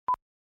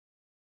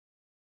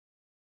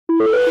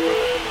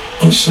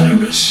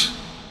Osiris.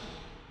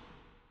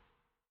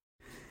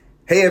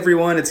 Hey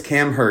everyone, it's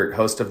Cam Hurt,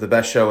 host of the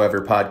Best Show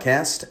Ever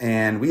podcast,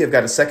 and we have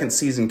got a second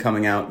season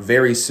coming out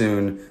very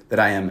soon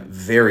that I am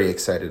very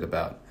excited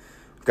about.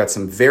 We've got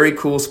some very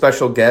cool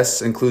special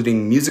guests,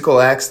 including musical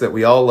acts that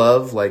we all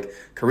love, like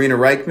Karina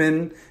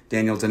Reichman,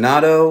 Daniel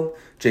Donato,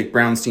 Jake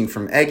Brownstein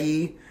from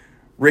Eggy,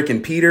 Rick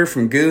and Peter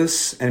from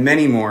Goose, and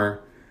many more.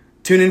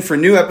 Tune in for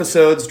new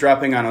episodes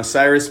dropping on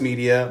Osiris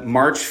Media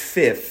March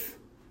 5th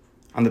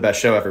on the Best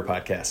Show Ever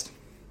podcast.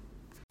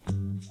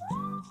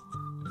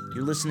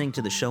 You're listening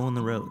to The Show on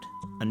the Road,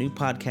 a new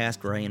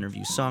podcast where I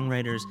interview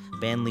songwriters,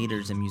 band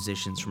leaders, and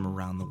musicians from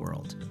around the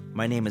world.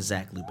 My name is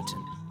Zach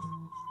Lupetin.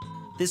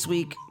 This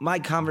week, my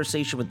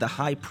conversation with the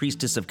high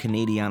priestess of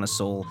Canadiana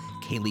soul,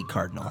 Celeigh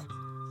Cardinal.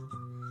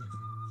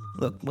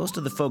 Look, most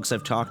of the folks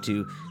I've talked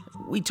to,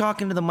 we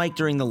talk into the mic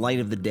during the light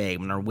of the day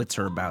when our wits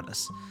are about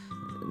us.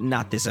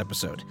 Not this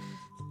episode.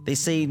 They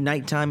say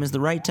nighttime is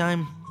the right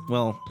time.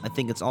 Well, I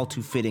think it's all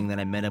too fitting that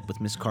I met up with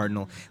Miss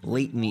Cardinal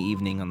late in the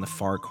evening on the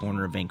far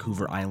corner of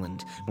Vancouver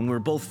Island, when we were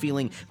both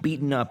feeling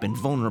beaten up and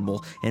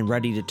vulnerable and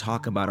ready to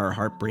talk about our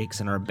heartbreaks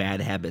and our bad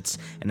habits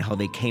and how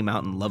they came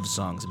out in love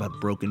songs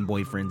about broken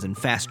boyfriends and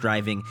fast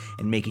driving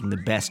and making the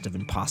best of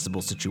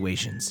impossible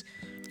situations.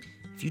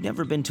 If you've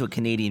never been to a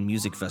Canadian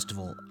music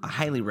festival, I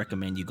highly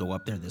recommend you go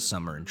up there this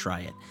summer and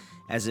try it.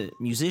 As a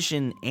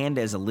musician and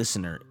as a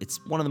listener,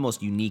 it's one of the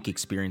most unique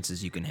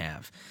experiences you can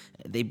have.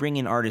 They bring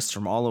in artists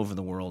from all over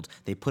the world,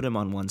 they put them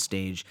on one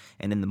stage,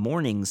 and in the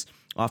mornings,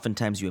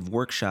 oftentimes you have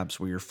workshops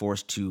where you're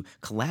forced to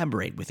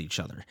collaborate with each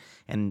other.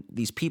 And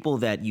these people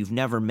that you've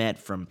never met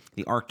from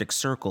the Arctic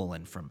Circle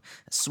and from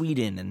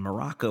Sweden and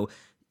Morocco,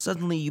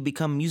 suddenly you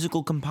become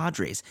musical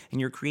compadres, and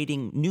you're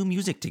creating new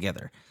music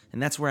together.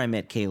 And that's where I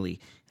met Celeigh.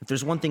 If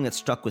there's one thing that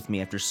stuck with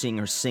me after seeing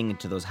her sing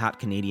into those hot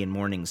Canadian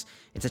mornings,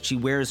 it's that she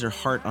wears her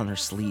heart on her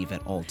sleeve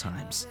at all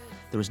times.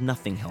 There is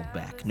nothing held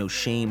back, no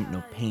shame,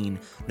 no pain,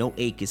 no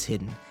ache is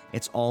hidden.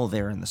 It's all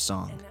there in the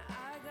song.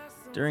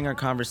 During our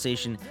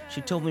conversation,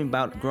 she told me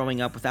about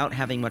growing up without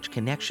having much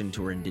connection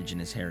to her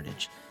Indigenous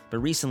heritage. But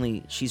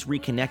recently, she's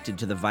reconnected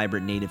to the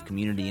vibrant Native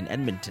community in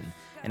Edmonton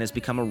and has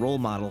become a role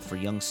model for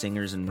young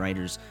singers and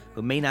writers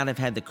who may not have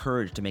had the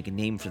courage to make a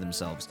name for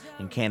themselves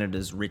in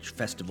Canada's rich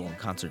festival and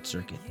concert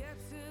circuit.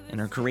 And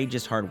her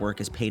courageous hard work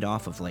has paid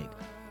off of late.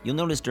 You'll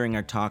notice during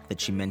our talk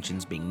that she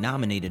mentions being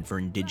nominated for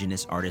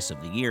Indigenous Artist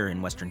of the Year in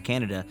Western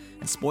Canada,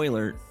 and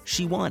spoiler,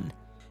 she won.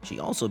 She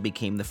also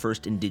became the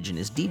first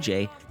Indigenous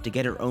DJ to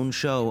get her own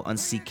show on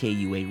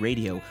CKUA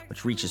radio,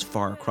 which reaches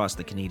far across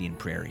the Canadian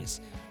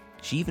prairies.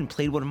 She even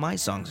played one of my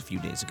songs a few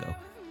days ago.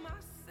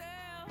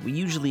 We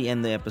usually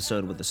end the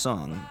episode with a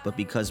song, but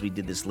because we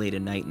did this late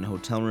at night in a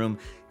hotel room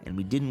and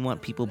we didn't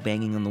want people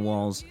banging on the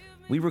walls,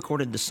 we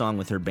recorded the song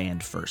with her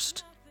band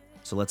first.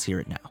 So let's hear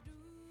it now.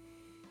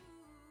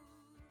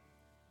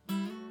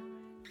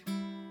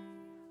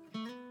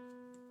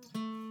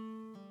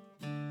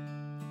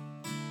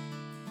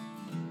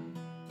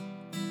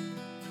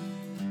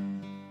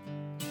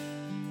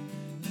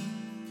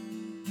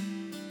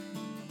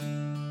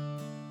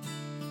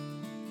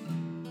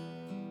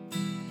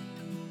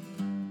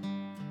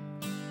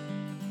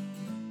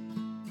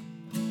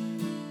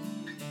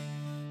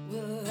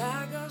 Well,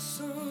 I got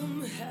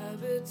some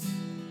habits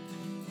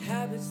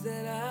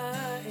that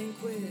I ain't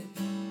quit.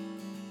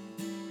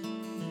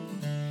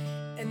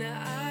 And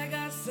I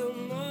got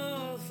some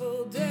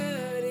awful,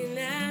 dirty,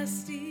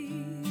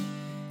 nasty,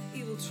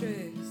 evil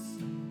tricks.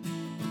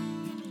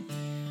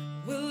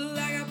 Well,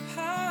 I got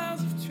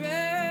piles of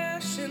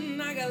trash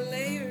and I got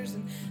layers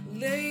and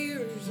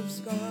layers of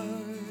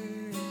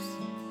scars.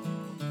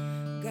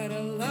 Got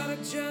a lot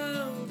of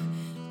junk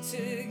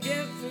to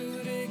get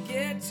through to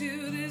get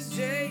to this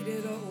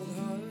jaded old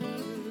heart.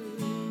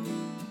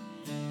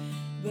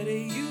 But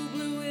you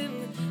blew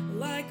in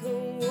like a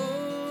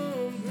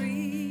warm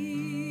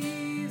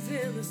breeze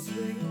in the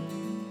spring.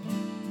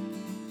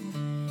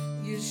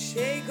 You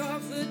shake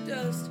off the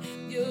dust,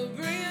 you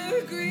bring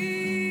a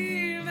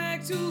green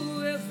back to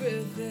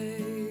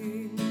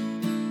everything.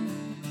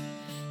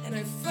 And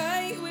I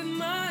fight with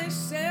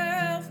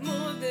myself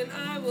more than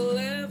I will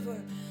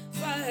ever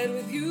fight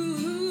with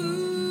you.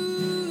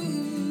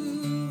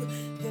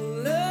 The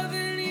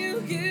loving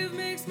you give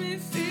makes me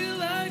feel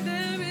like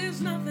there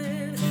is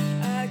nothing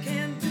I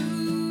can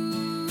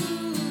do.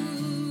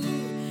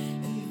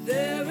 And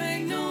there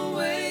ain't no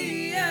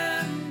way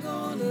I'm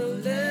gonna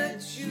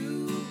let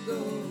you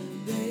go,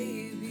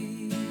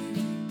 baby.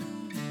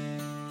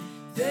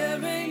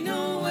 There ain't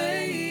no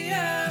way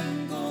I'm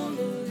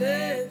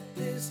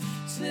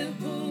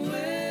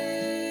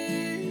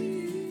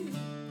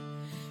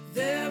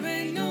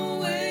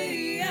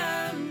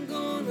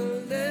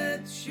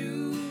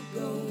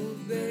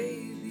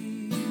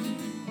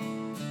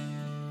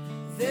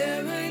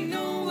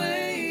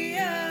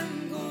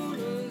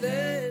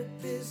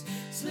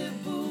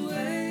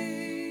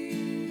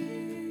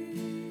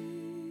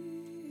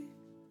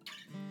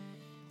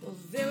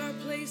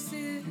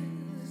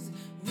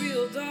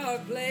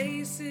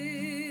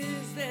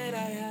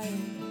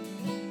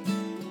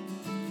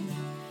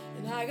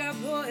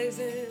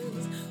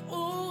poisons.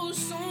 Oh,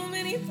 so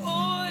many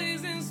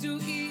poisons to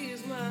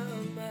ease my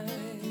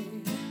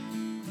mind.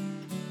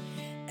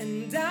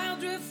 And I'll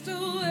drift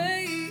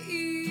away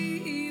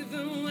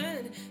even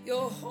when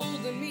you're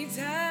holding me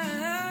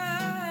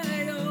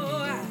tight.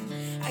 Oh,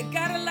 I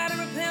got a lot of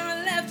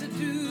repairing left to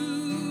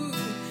do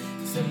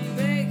to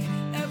make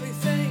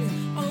everything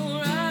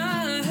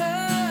alright.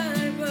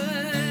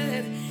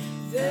 But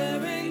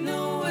there ain't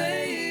no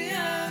way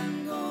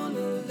I'm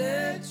gonna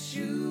let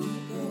you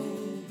go,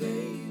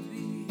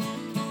 baby.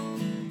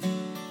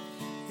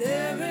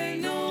 There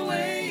ain't no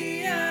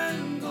way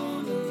I'm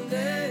gonna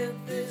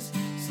let this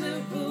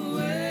slip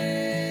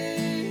away.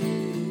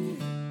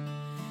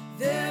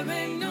 There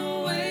ain't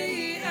no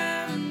way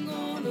I'm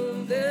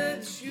gonna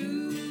let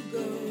you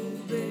go,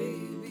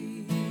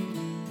 baby.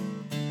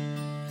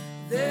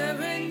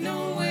 There ain't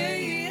no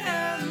way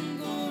I'm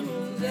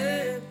gonna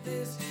let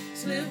this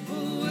slip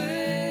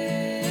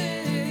away.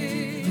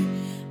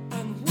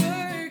 I'm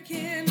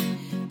working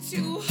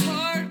too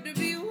hard to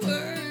be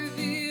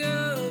worthy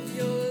of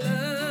your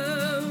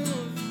love.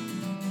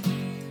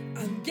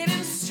 I'm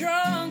getting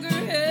stronger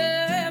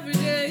every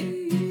day.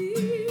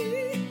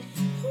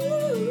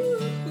 Ooh,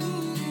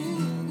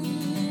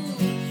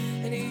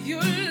 and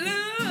your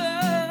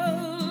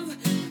love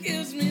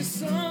gives me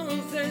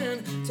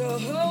something to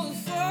hope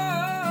for.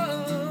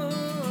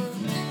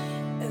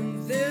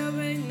 And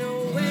there ain't no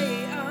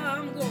way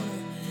I'm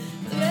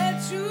gonna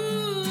let you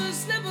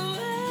slip away.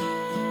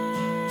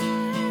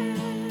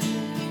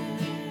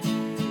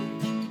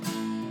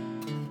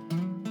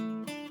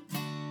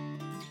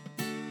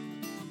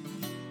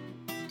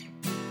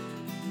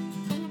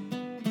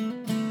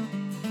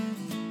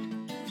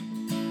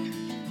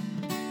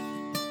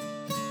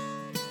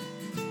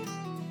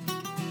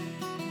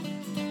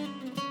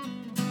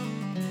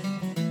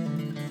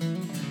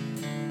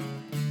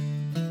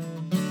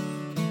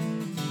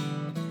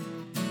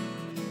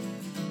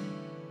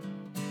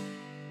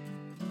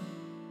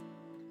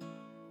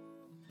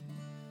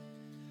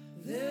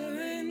 There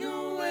ain't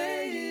no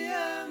way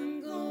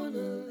I'm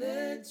gonna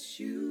let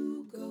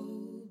you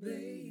go,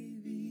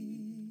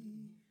 baby.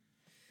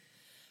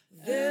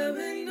 There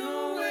ain't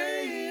no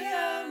way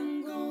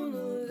I'm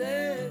gonna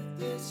let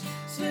this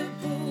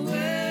slip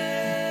away.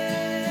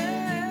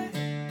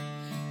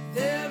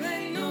 There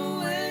ain't no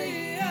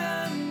way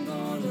I'm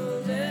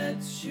gonna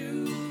let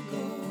you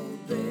go,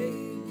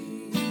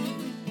 baby.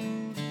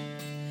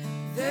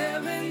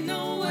 There ain't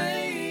no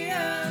way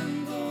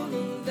I'm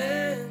gonna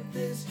let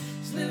this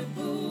slip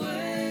away.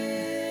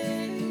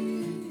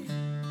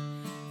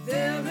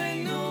 There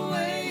ain't no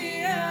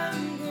way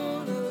I'm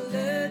gonna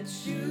let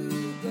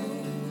you go,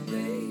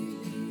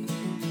 baby.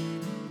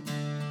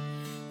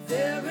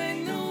 There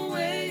ain't no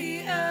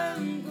way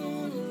I'm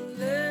gonna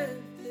let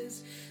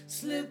this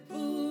slip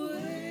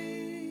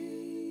away.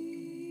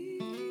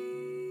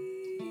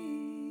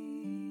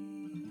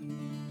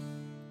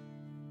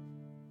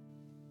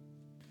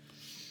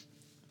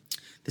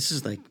 This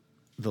is like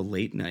the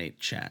late night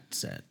chat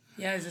set.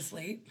 Yeah, is this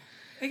late?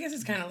 I guess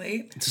it's kind of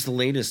late. It's the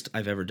latest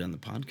I've ever done the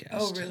podcast.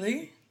 Oh,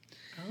 really?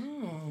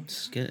 Oh.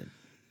 It's good.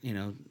 You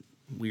know,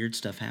 weird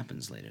stuff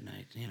happens late at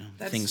night. You know,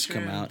 That's things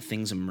come true. out,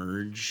 things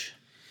emerge,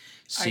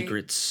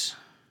 secrets.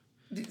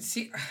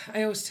 See,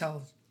 I always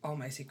tell all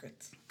my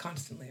secrets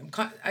constantly.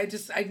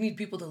 I need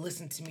people to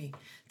listen to me.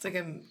 It's like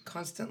I'm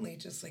constantly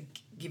just like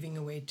giving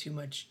away too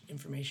much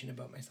information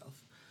about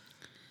myself.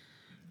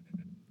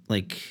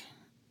 Like,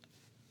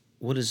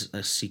 what is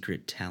a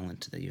secret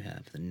talent that you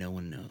have that no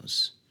one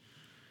knows?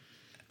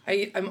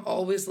 I'm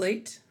always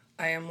late.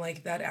 I am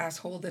like that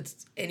asshole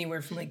that's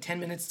anywhere from like 10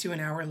 minutes to an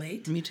hour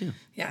late. Me too.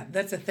 Yeah,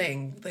 that's a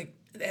thing. Like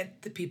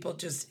that the people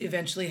just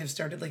eventually have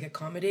started like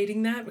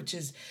accommodating that, which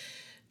is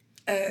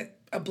a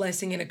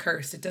blessing and a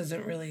curse. It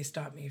doesn't really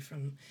stop me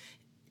from.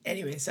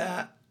 Anyways,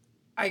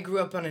 I grew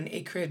up on an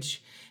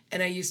acreage,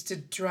 and I used to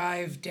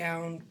drive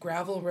down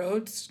gravel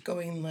roads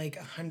going like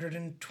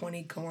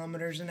 120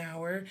 kilometers an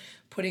hour,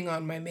 putting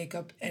on my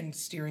makeup and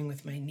steering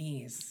with my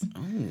knees.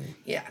 Oh.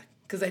 Yeah,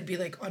 because I'd be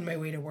like on my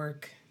way to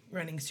work,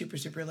 running super,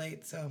 super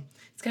late. So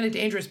it's kind of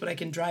dangerous, but I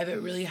can drive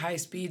at really high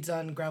speeds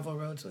on gravel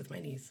roads with my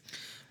knees.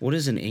 What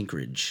is an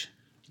acreage?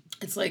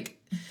 It's like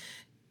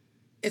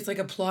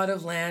a plot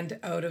of land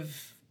out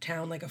of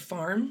town, like a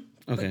farm,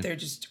 Okay. but there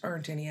just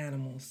aren't any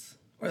animals.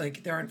 Or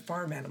like there aren't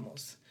farm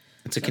animals.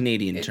 It's a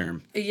Canadian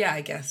term. Yeah, I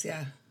guess,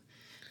 yeah.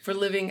 For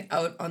living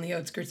out on the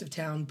outskirts of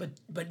town,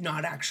 but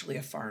not actually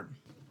a farm.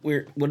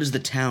 What is the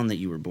town that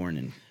you were born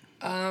in?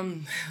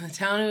 The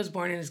town I was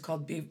born in is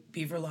called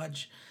Beaver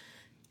Lodge.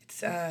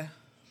 It's it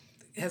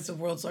has the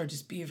world's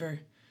largest beaver.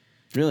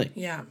 Really?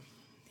 Yeah,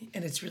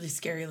 and it's really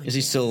scary. Like, Is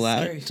he still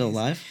alive? scary Still face.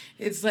 alive?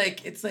 It's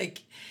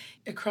like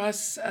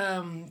across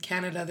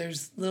Canada,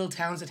 there's little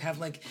towns that have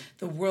like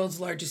the world's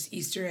largest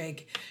Easter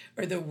egg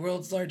or the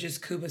world's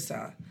largest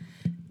kubasa,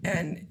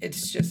 and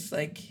it's just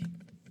like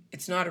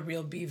it's not a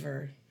real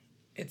beaver.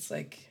 It's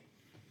like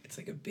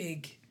a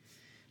big,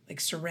 like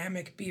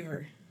ceramic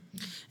beaver.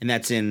 And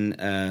that's in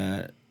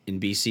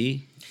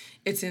BC?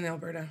 It's in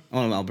Alberta.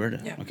 Oh,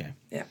 Alberta. Yeah. Okay.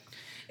 Yeah.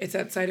 It's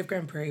outside of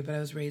Grand Prairie, but I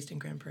was raised in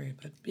Grand Prairie.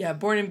 But yeah,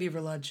 born in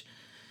Beaver Lodge.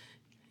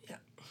 Yeah.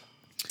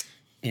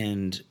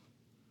 And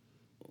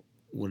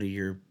what are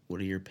your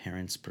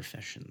parents'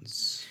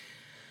 professions?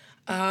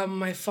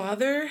 My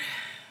father,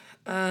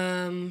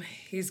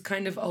 he's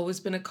kind of always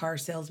been a car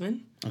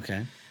salesman.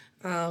 Okay.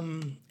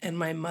 And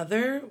my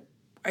mother,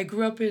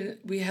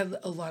 we had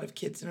a lot of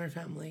kids in our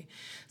family.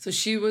 So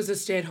she was a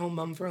stay-at-home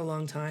mom for a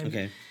long time.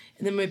 Okay.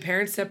 And then my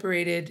parents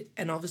separated,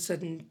 and all of a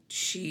sudden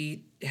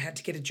she had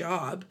to get a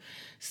job.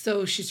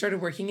 So she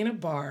started working in a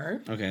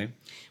bar. Okay.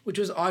 Which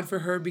was odd for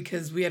her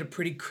because we had a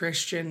pretty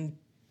Christian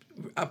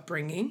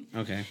upbringing.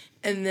 Okay.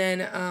 And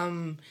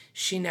then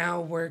she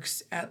now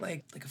works at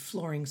like a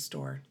flooring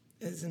store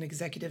as an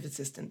executive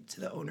assistant to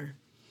the owner.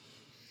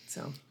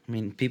 So I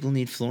mean, people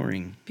need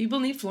flooring.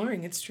 People need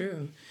flooring, it's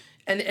true.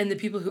 And the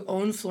people who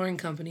own flooring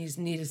companies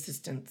need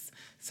assistance.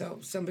 So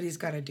somebody's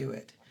got to do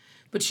it.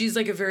 But she's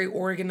like a very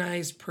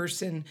organized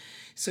person.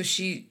 So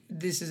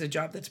this is a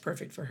job that's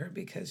perfect for her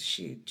because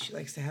she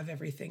likes to have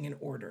everything in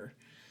order.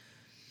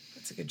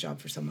 That's a good job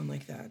for someone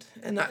like that.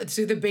 And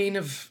to the bane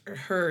of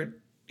her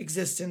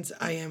existence,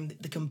 I am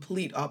the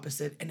complete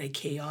opposite and a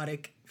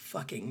chaotic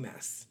fucking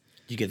mess.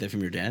 You get that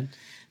from your dad?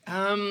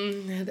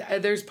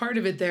 There's part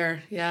of it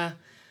there, yeah.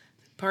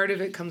 Part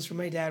of it comes from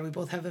my dad. We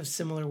both have a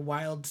similar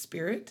wild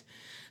spirit,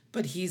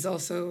 but he's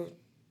also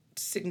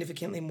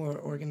significantly more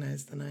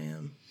organized than I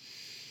am.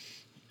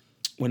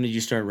 When did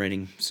you start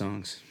writing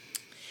songs?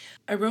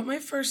 I wrote my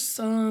first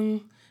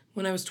song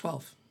when I was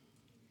 12.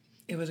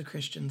 It was a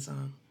Christian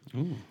song.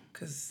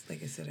 Because,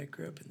 like I said, I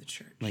grew up in the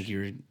church.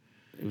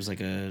 It was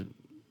like I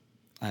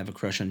have a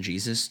crush on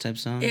Jesus type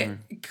song?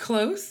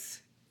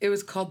 Close. It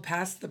was called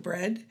Pass the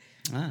Bread.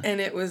 And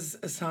it was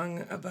a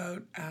song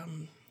about,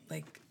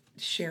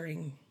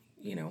 sharing,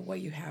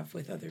 what you have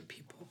with other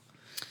people.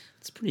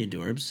 It's pretty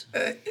adorbs.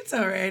 It's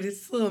all right.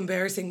 It's a little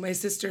embarrassing. My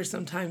sister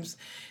sometimes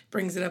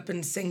brings it up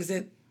and sings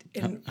it.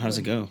 How does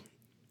it go?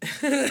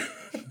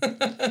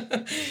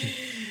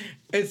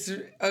 It's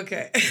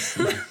okay.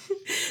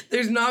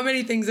 There's not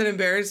many things that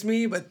embarrass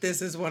me, but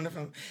this is one of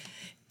them.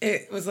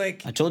 It was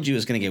like... I told you it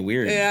was going to get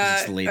weird. Yeah,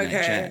 it's the late night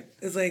chat.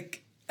 It's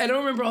like... I don't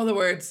remember all the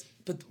words,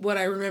 but what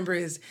I remember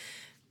is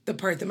the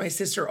part that my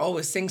sister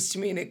always sings to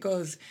me, and it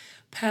goes,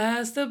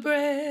 pass the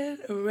bread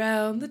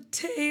around the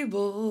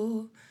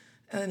table.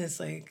 And it's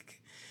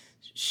like,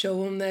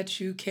 show them that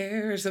you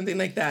care, or something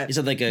like that. Is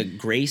it like a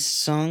grace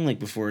song, like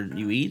before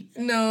you eat?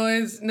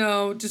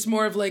 No, just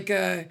more of like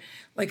a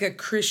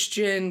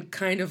Christian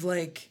kind of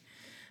like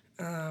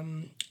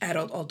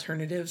adult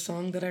alternative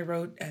song that I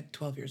wrote at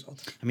 12 years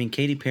old. I mean,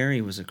 Katy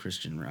Perry was a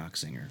Christian rock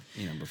singer,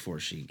 before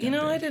she got big.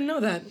 I didn't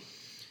know that.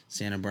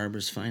 Santa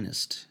Barbara's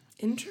Finest.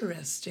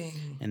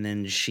 Interesting. And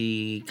then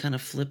she kind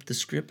of flipped the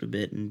script a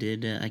bit and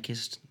did I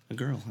Kissed a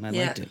Girl, and I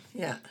liked it.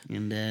 Yeah.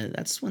 And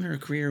that's when her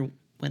career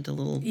went a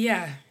little,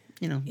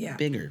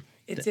 bigger.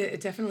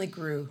 It definitely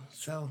grew.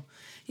 So,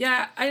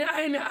 yeah,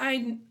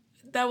 I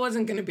that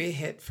wasn't going to be a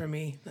hit for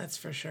me, that's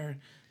for sure.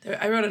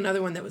 I wrote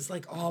another one that was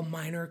like all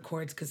minor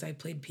chords because I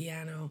played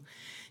piano.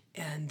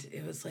 And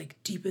it was like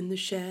deep in the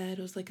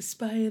shadows, like a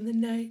spy in the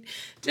night.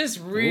 Just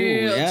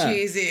real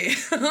cheesy.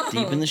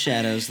 Deep in the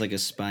shadows, like a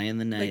spy in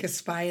the night. Like a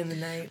spy in the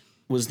night.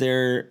 Was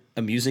there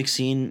a music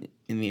scene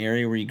in the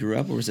area where you grew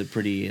up, or was it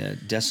pretty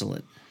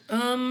desolate?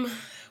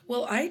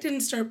 Well, I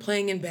didn't start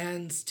playing in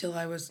bands till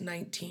I was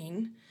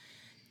 19.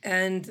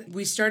 And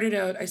I started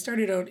out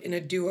in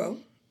a duo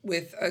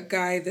with a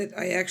guy that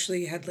I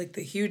actually had like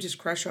the hugest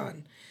crush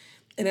on.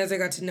 And as I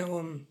got to know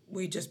him,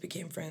 we just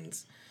became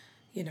friends.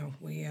 We've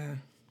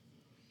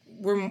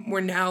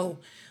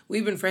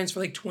been friends for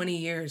like 20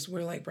 years.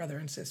 We're like brother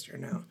and sister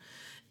now.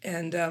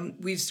 And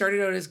we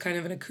started out as kind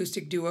of an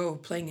acoustic duo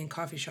playing in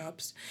coffee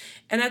shops.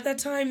 And at that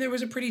time, there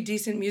was a pretty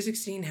decent music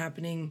scene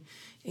happening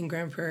in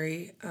Grand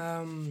Prairie.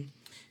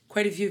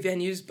 Quite a few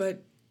venues,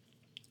 but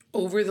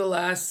over the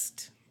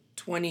last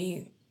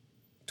 20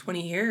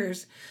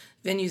 years,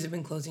 venues have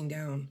been closing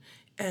down.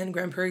 And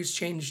Grand Prairie's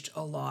changed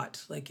a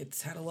lot. Like,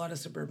 it's had a lot of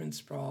suburban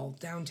sprawl.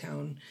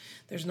 Downtown,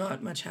 there's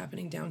not much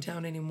happening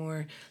downtown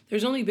anymore.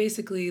 There's only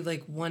basically,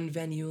 like, one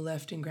venue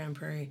left in Grand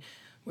Prairie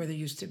where there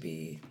used to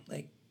be,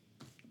 like,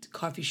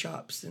 coffee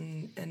shops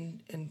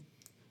and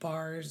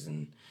bars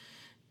and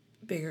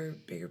bigger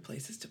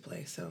places to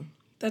play. So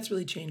that's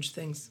really changed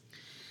things.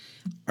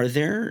 Are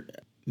there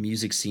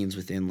music scenes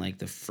within, like,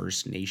 the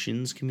First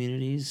Nations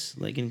communities,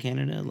 like, in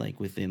Canada? Like,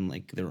 within,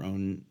 like, their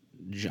own...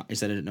 Is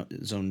that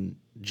its own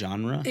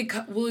genre? It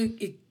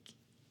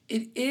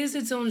is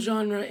its own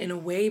genre in a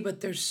way,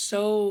 but there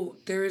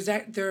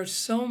are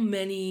so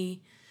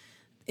many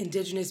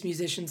Indigenous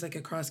musicians like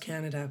across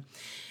Canada,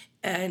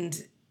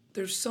 and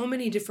there's so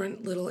many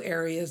different little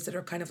areas that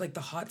are kind of like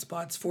the hot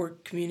spots for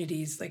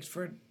communities,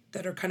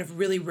 that are kind of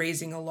really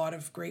raising a lot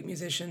of great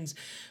musicians.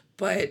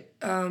 But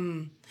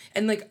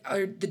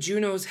the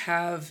Junos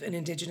have an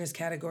Indigenous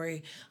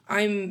category.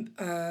 I'm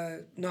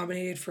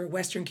nominated for a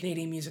Western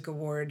Canadian Music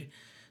Award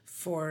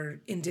for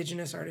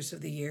Indigenous Artist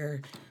of the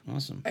Year.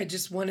 Awesome. I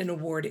just won an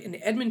award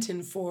in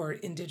Edmonton for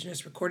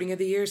Indigenous Recording of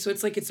the Year, so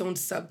it's like its own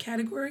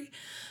subcategory.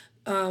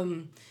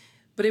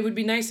 But it would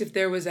be nice if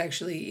there was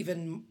actually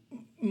even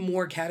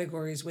more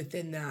categories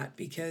within that,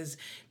 because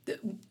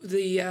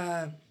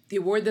the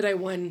award that I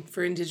won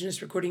for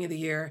Indigenous Recording of the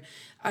Year,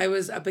 I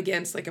was up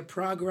against like a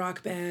prog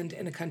rock band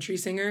and a country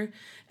singer,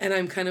 and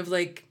I'm kind of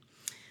like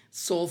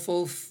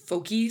soulful,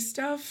 folky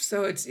stuff.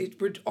 So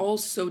we're all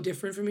so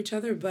different from each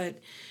other, but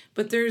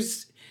there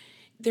is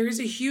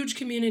a huge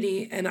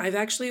community, and I've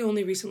actually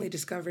only recently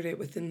discovered it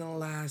within the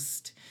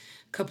last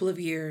couple of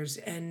years,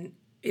 and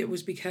it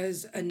was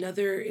because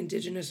another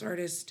Indigenous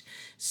artist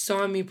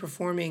saw me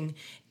performing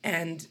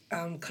and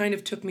kind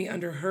of took me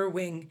under her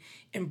wing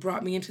and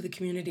brought me into the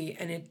community,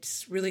 and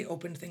it's really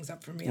opened things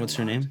up for me. What's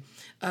her name?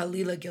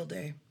 Leela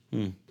Gilday.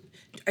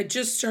 I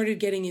just started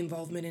getting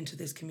involvement into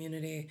this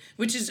community,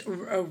 which is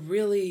a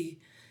really,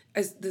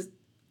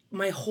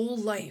 my whole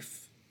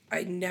life,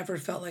 I never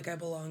felt like I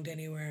belonged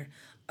anywhere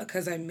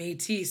because I'm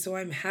Métis, so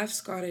I'm half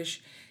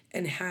Scottish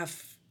and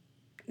half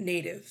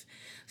Native.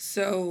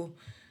 So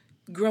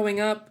growing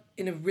up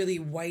in a really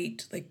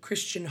white, like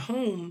Christian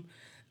home,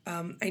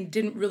 I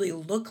didn't really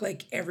look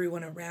like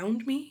everyone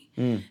around me.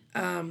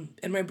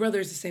 And my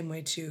brother's the same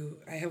way too.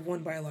 I have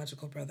one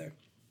biological brother.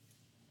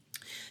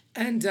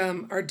 And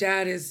our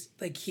dad is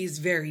like, he's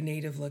very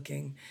Native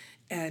looking.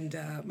 And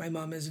my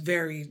mom is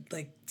very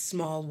like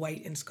small,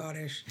 white, and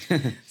Scottish.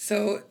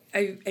 So,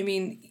 I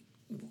mean,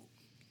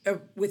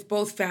 with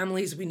both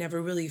families, we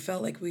never really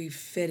felt like we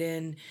fit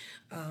in.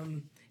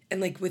 And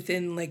like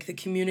within like the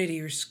community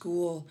or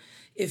school,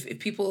 if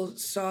people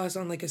saw us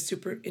on like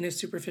in a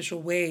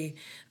superficial way,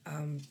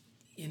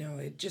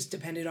 it just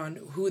depended on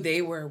who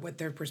they were, what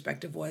their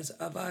perspective was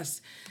of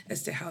us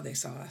as to how they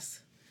saw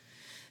us.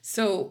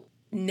 So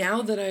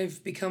now that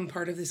I've become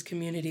part of this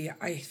community,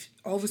 I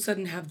all of a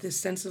sudden have this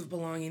sense of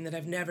belonging that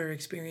I've never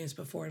experienced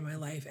before in my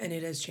life, and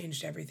it has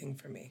changed everything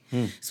for me.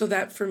 So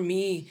that for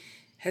me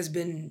has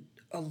been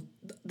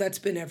that's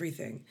been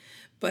everything.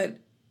 But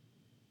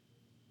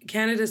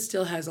Canada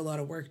still has a lot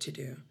of work to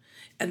do,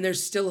 and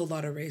there's still a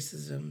lot of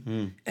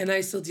racism, and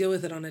I still deal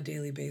with it on a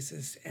daily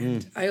basis.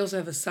 And I also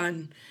have a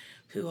son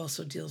who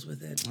also deals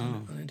with it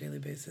on a daily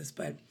basis.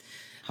 But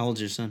how old's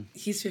your son?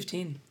 He's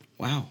 15.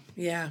 Wow.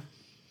 Yeah.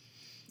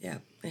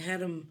 I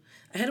had him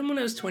when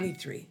I was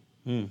 23.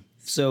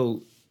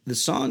 So the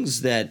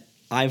songs that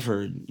I've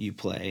heard you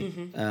play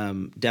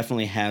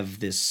definitely have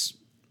this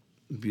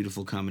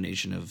beautiful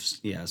combination of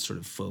sort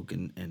of folk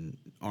and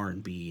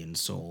R&B and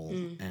soul.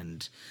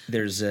 And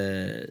there's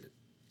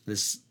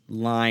this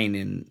line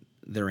in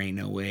There Ain't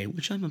No Way,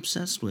 which I'm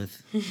obsessed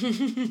with,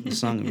 the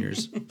song of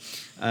yours,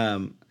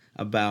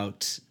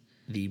 about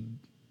the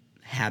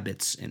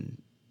habits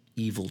and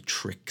evil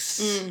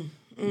tricks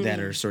that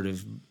are sort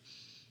of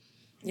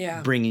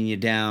bringing you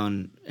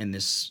down, and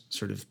this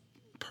sort of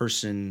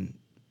person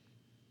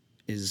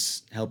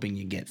is helping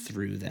you get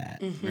through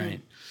that, right?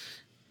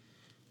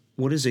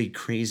 What is a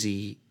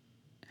crazy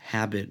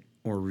habit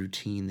or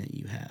routine that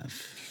you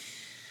have?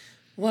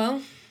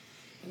 Well,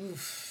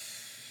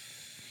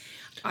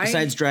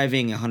 besides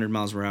driving 100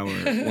 miles per hour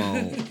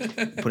while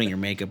putting your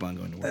makeup on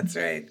going to work. That's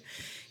right.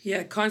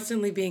 Yeah,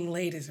 constantly being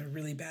late is a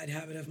really bad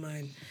habit of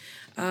mine.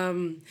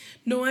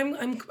 No,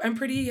 I'm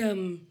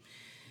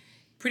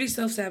pretty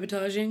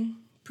self-sabotaging,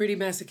 pretty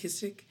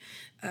masochistic.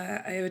 I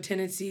have a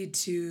tendency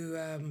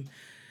to,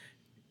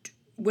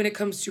 when it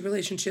comes to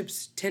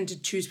relationships, tend to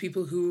choose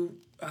people who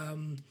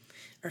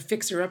are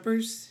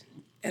fixer-uppers,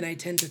 and I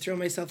tend to throw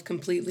myself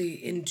completely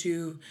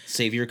into...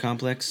 Savior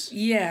complex?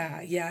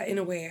 Yeah, in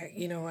a way.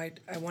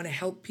 I want to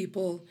help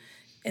people,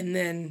 and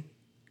then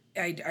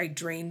I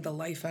drain the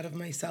life out of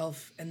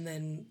myself, and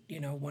then,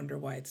 wonder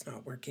why it's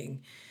not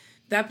working.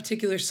 That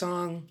particular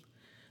song...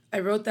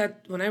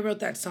 when I wrote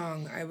that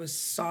song, I was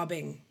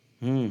sobbing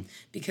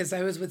because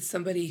I was with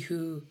somebody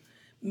who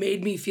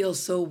made me feel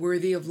so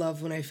worthy of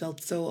love when I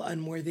felt so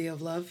unworthy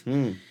of love.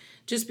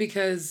 Just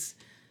because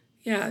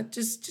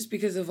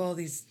of all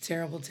these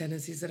terrible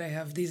tendencies that I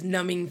have, these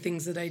numbing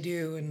things that I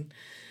do.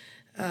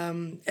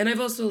 And I've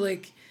also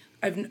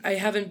I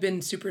haven't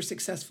been super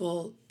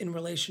successful in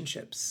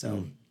relationships.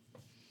 So,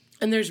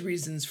 and there's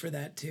reasons for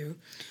that too.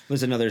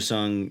 There's another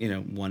song,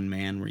 One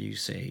Man, where you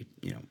say,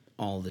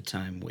 all the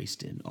time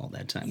wasted, all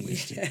that time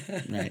wasted.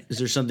 Yeah. Right. Is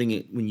there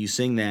something when you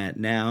sing that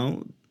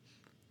now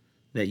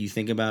that you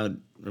think about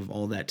of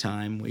all that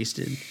time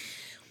wasted?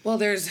 Well,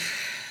 there's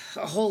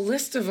a whole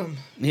list of them.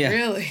 Yeah.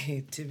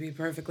 Really, to be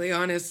perfectly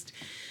honest,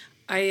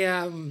 I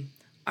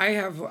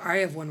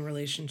have one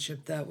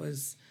relationship that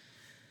was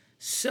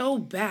so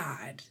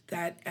bad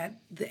that at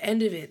the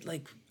end of it,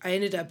 I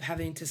ended up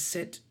having to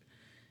sit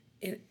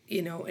in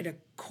a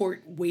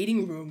court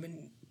waiting room,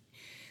 and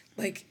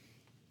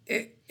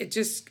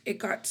it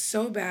got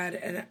so bad,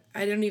 and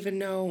I don't even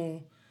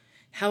know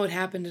how it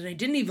happened, and I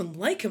didn't even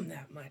like him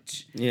that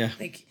much. Yeah.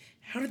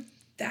 How did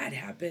that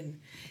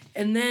happen?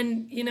 And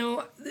then,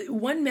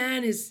 One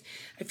Man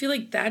I feel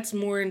like that's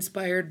more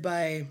inspired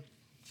by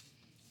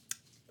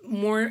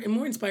more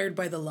inspired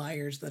by the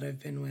liars that I've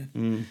been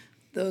with.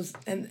 Those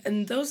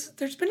and those,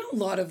 there's been a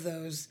lot of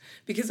those,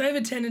 because I have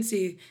a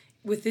tendency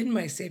within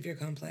my savior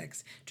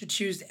complex to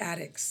choose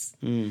addicts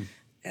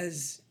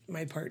as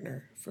my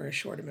partner for a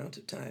short amount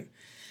of time.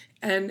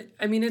 And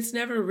I mean, it's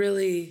never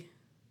really,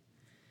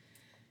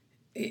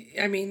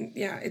 I mean,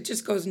 yeah, it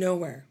just goes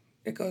nowhere.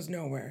 It goes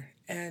nowhere.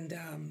 And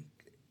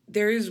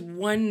there is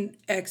one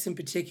ex in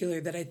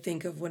particular that I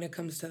think of when it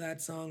comes to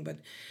that song,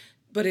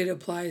 but it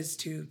applies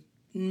to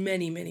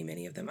many, many,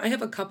 many of them. I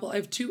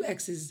have two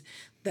exes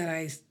that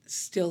I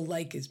still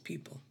like as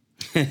people.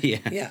 Yeah.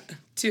 Yeah,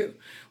 two.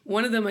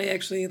 One of them I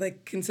actually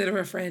like consider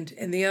a friend,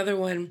 and the other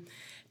one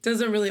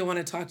doesn't really want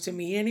to talk to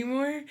me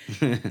anymore,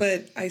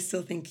 but I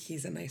still think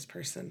he's a nice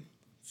person.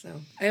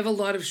 So I have a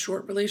lot of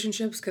short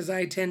relationships because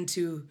I tend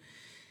to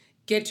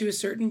get to a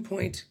certain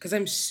point, because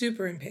I'm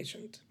super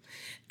impatient.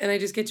 And I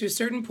just get to a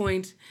certain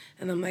point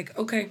and I'm like,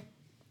 okay,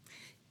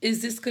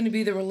 is this going to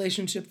be the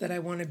relationship that I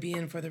want to be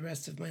in for the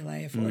rest of my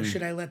life? Or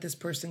should I let this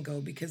person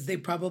go? Because they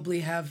probably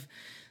have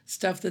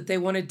stuff that they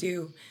want to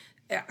do.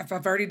 If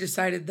I've already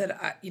decided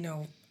that,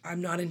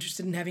 I'm not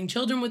interested in having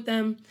children with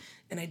them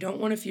and I don't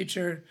want a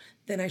future,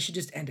 then I should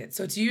just end it.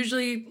 So it's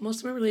usually, most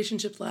of my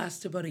relationships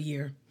last about a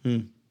year.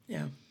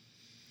 Yeah.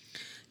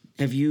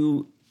 Have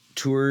you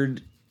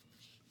toured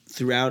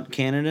throughout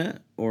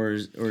Canada, or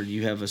do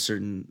you have a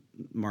certain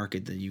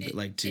market that you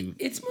like to?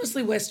 It's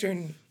mostly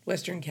Western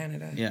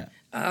Canada. Yeah.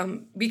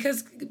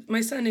 Because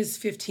my son is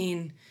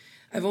 15,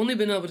 I've only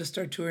been able to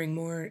start touring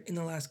more in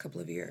the last couple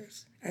of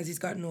years as he's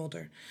gotten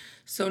older.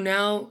 So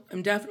now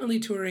I'm definitely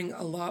touring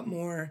a lot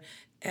more,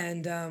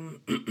 and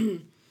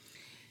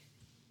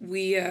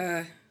we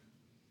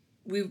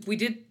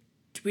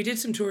did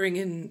some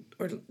touring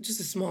or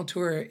just a small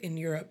tour in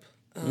Europe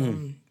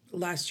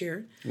last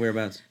year.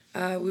 Whereabouts?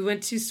 We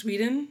went to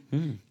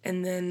Sweden,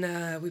 and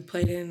then we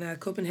played in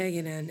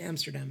Copenhagen and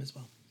Amsterdam as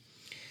well.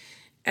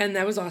 And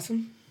that was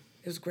awesome.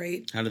 It was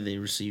great. How did they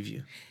receive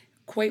you?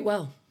 Quite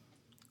well.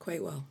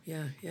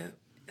 Yeah.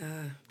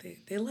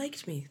 They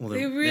liked me. Well,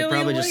 they really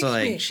probably just liked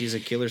like, me. she's a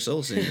killer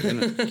soul singer. They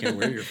don't care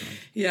where you're from.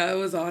 Yeah, it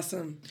was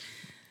awesome.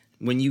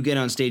 When you get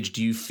on stage,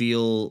 do you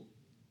feel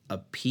a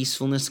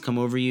peacefulness come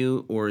over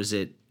you, or is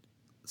it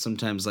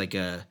sometimes like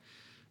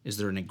is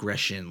there an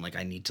aggression, like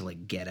I need to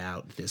like get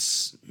out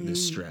this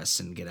stress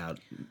and get out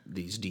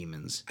these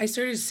demons? I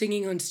started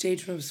singing on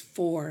stage when I was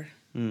 4.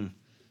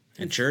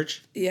 At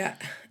church? Yeah,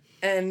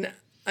 and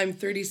I'm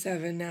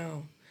 37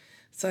 now,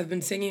 so I've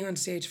been singing on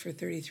stage for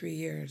 33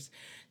 years.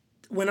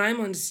 When I'm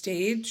on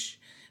stage,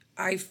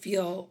 I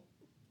feel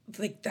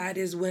like that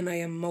is when I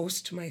am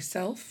most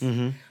myself.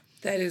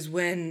 That is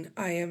when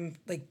I am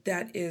like,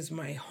 that is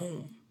my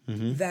home.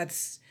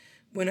 That's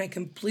when I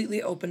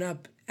completely open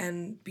up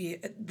and be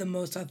the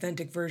most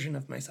authentic version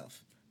of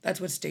myself.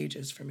 That's what stage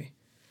is for me.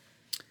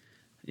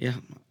 Yeah,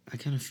 I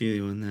kind of feel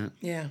you on that.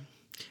 Yeah.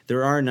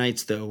 There are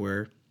nights, though,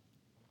 where,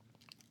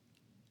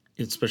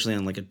 especially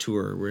on like a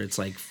tour, where it's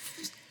like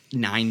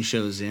 9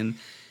 shows in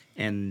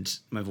and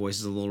my voice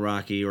is a little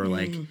rocky, or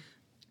like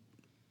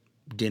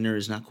dinner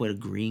is not quite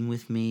agreeing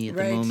with me at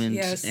the moment.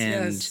 Yes,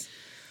 and yes.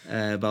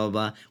 Blah, blah,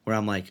 blah, where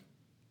I'm like,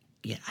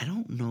 yeah, I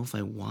don't know if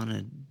I want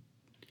to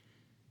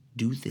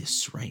do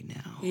this right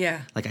now.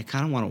 Yeah. Like, I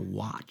kind of want to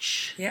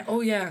watch. Yeah.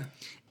 Oh, yeah.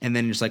 And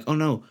then it's like, oh,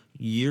 no,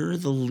 you're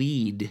the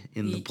lead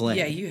in the play.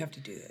 Yeah, you have to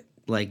do that.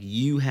 Like,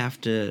 you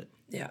have to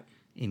Yeah.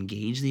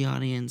 engage the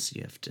audience.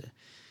 You have to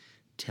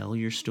tell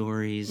your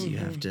stories. You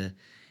have to...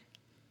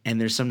 And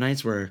there's some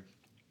nights where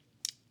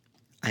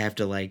I have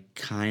to, like,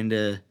 kind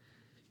of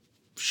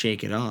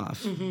shake it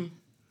off.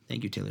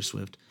 Thank you, Taylor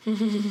Swift.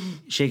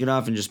 Shake it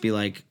off and just be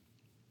like,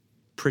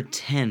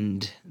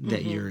 pretend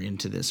that you're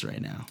into this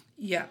right now.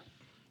 Yeah.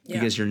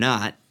 Because you're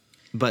not,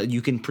 but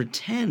you can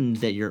pretend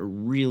that you're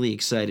really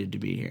excited to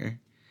be here.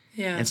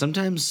 Yeah. And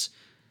sometimes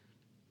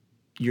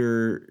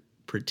your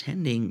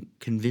pretending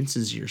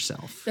convinces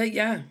yourself.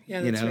 Yeah,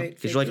 that's right.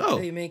 Because you're like, oh,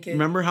 you make it.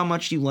 Remember how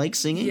much you like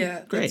singing?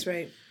 Yeah, Great. that's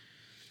right.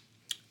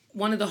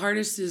 One of the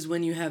hardest is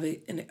when you have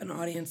an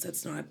audience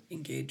that's not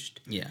engaged.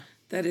 Yeah.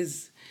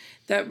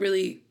 That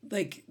really,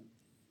 like,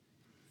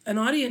 an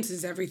audience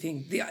is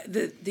everything.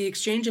 The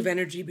exchange of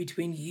energy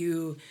between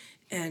you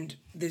and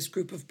this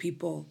group of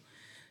people,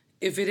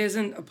 if it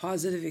isn't a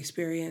positive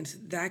experience,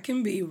 that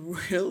can be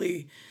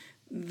really...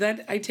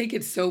 That I take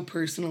it so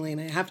personally,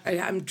 and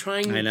I'm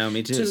trying. I know,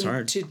 me too. It's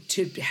hard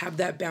to have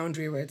that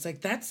boundary where it's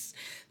like, that's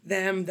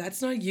them, that's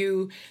not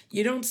you.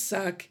 You don't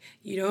suck.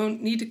 You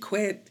don't need to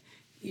quit.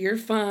 You're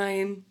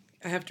fine.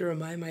 I have to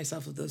remind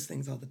myself of those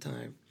things all the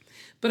time.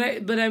 But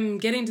I'm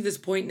getting to this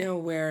point now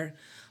where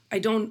I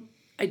don't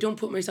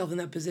put myself in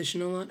that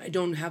position a lot. I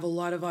don't have a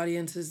lot of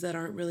audiences that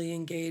aren't really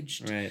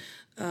engaged. Right.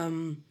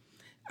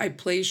 I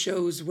play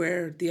shows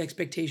where the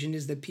expectation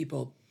is that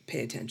people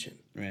pay attention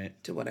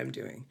to what I'm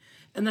doing.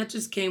 And that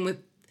just came with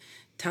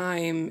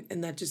time,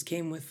 and that just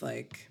came with,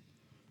 like,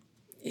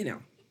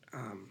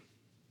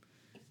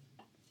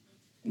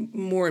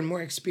 more and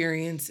more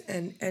experience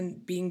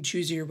and being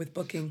choosier with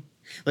booking.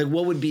 Like,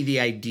 what would be the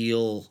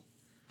ideal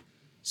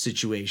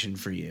situation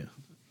for you?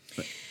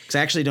 Because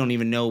I actually don't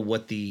even know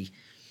what the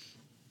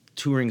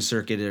touring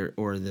circuit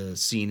or the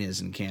scene is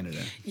in Canada.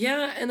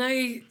 Yeah, and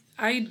I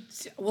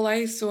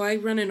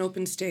run an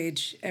open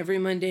stage every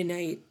Monday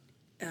night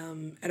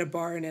at a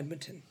bar in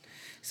Edmonton.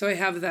 So I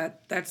have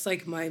that. That's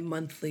like my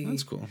monthly.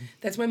 That's cool.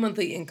 That's my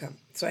monthly income.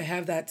 So I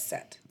have that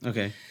set.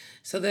 Okay.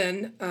 So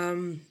then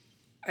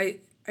I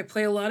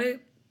play a lot of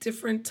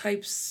different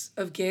types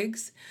of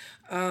gigs.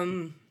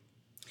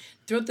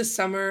 Throughout the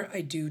summer, I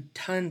do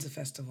tons of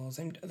festivals.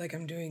 I'm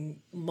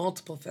doing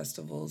multiple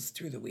festivals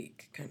through the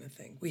week, kind of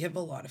thing. We have a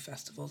lot of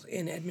festivals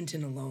in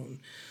Edmonton alone,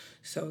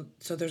 so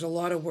there's a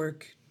lot of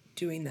work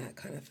doing that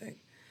kind of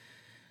thing.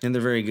 And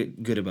they're very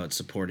good about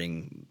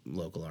supporting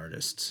local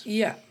artists.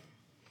 Yeah,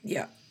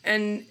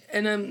 and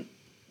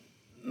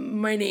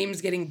my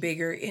name's getting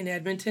bigger in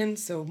Edmonton,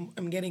 so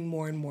I'm getting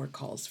more and more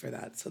calls for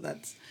that. So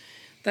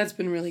that's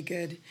been really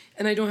good,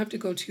 and I don't have to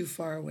go too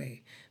far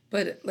away.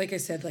 But like I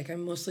said, like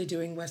I'm mostly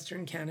doing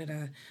Western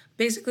Canada.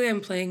 Basically,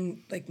 I'm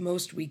playing like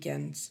most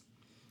weekends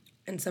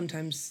and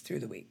sometimes through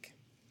the week.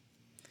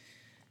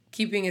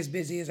 Keeping as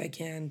busy as I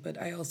can, but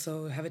I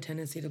also have a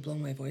tendency to blow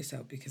my voice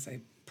out because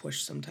I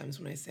push sometimes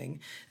when I sing.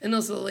 And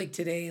also like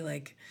today,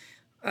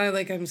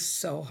 I'm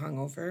so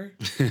hungover.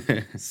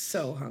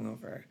 So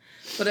hungover.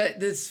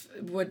 But this,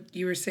 what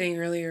you were saying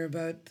earlier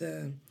about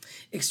the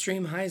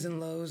extreme highs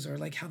and lows, or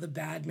like how the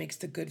bad makes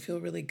the good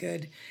feel really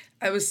good.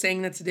 I was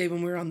saying that today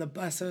when we were on the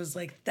bus. I was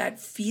like, that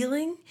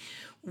feeling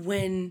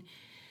when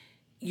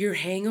your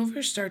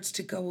hangover starts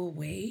to go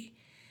away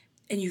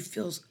and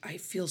I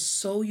feel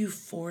so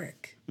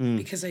euphoric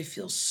because I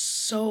feel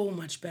so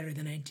much better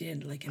than I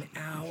did like an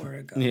hour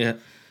ago. Yeah.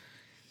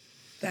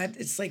 That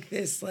it's like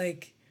this,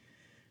 like,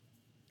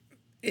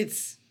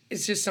 it's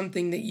just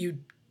something that you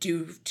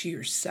do to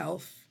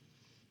yourself.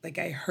 Like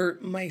I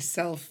hurt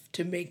myself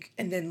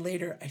and then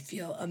later I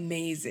feel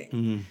amazing.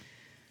 Mm-hmm.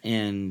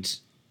 And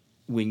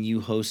when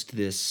you host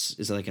this,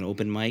 is it like an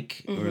open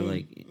mic or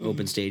like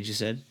open stage, you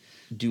said?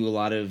 Do a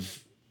lot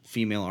of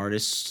female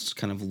artists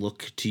kind of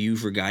look to you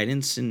for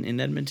guidance in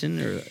Edmonton,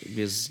 or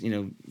because,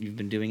 you've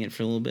been doing it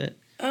for a little bit?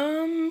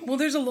 Well,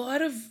 there's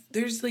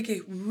like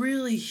a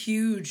really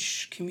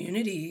huge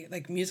community,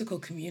 like musical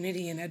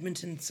community in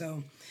Edmonton.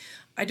 So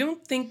I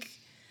think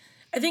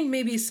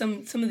maybe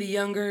some of the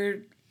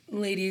younger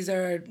ladies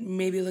are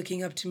maybe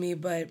looking up to me,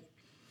 but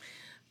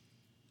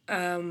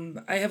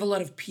I have a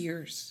lot of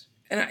peers,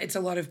 and it's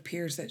a lot of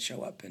peers that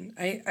show up, and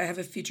I have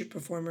a featured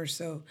performer,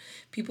 so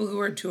people who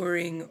are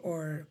touring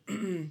or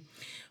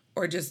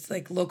or just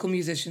like local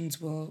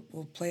musicians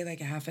will play like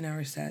a half an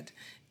hour set,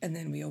 and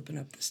then we open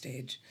up the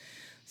stage.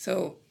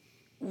 So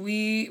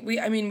we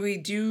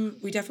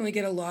definitely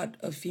get a lot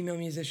of female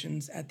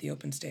musicians at the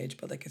open stage,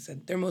 but like I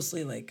said, they're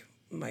mostly like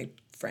my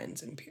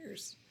friends and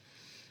peers.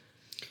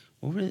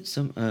 What were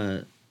some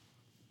a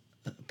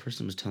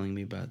person was telling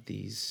me about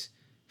these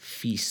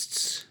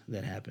feasts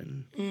that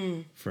happen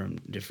from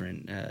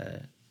different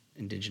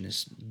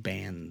indigenous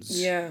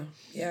bands. Yeah.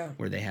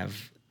 Where they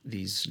have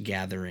these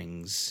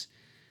gatherings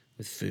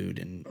with food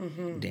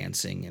and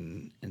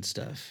dancing and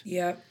stuff.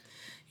 Yeah.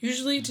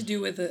 Usually to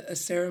do with a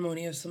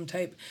ceremony of some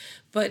type.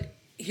 But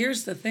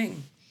here's the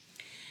thing.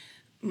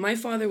 My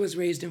father was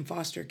raised in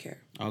foster care.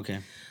 Okay.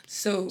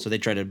 So they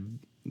try to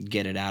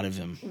get it out of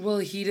him. Well,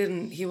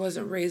 he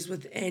wasn't raised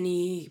with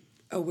any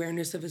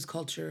awareness of his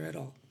culture at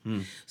all.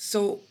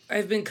 So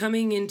I've been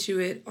coming into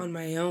it on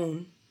my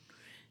own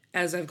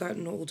as I've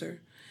gotten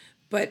older,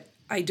 but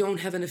I don't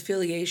have an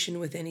affiliation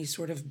with any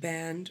sort of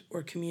band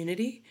or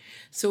community.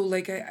 So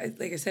like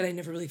I said, I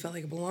never really felt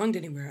like I belonged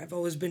anywhere. I've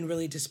always been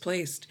really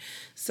displaced.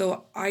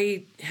 So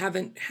I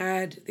haven't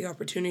had the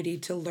opportunity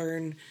to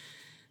learn,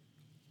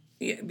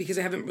 because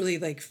I haven't really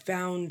like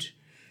found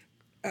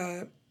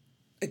a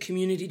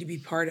community to be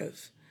part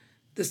of.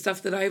 The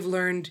stuff that I've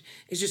learned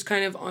is just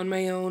kind of on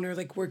my own, or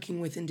like working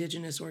with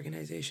Indigenous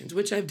organizations,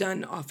 which I've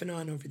done off and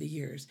on over the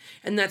years.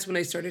 And that's when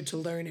I started to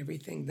learn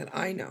everything that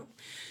I know.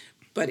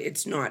 But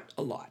it's not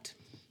a lot.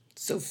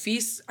 So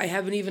feasts, I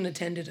haven't even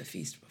attended a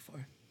feast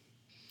before.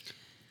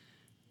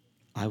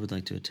 I would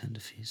like to attend a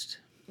feast.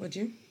 Would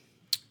you?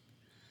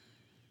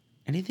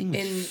 Anything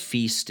with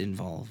feast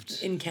involved.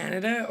 In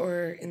Canada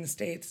or in the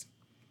States?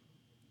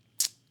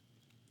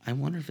 I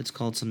wonder if it's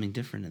called something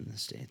different in the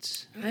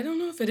States. I don't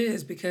know if it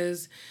is,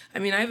 because, I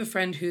mean, I have a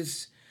friend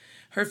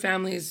her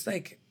family is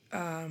like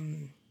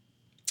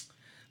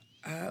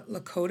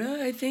Lakota,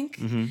 I think.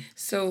 Mm-hmm.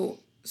 So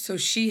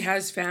she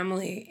has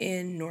family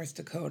in North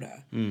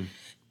Dakota.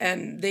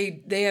 And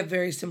they have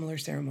very similar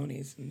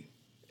ceremonies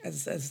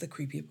as the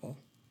Cree people.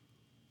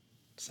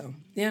 So,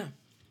 yeah.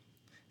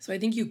 So I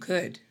think you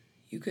could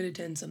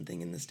attend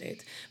something in the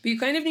States. But you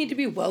kind of need to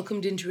be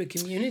welcomed into a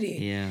community.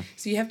 Yeah.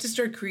 So you have to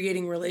start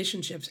creating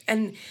relationships.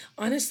 And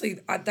honestly,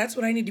 that's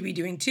what I need to be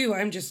doing too.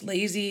 I'm just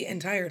lazy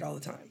and tired all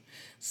the time.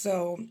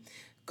 So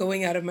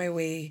going out of my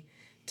way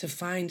to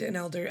find an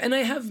elder. And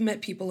I have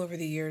met people over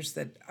the years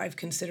that I've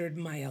considered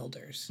my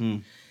elders.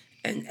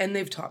 And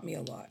they've taught me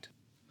a lot.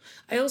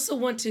 I also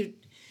want to...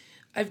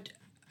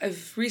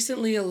 I've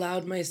recently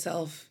allowed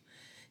myself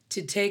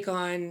to take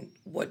on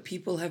what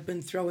people have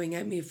been throwing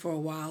at me for a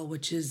while,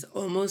 which is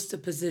almost a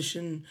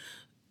position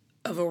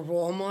of a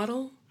role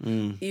model,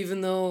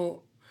 even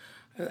though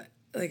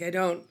like I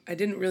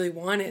didn't really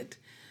want it.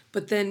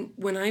 But then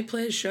when I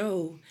play a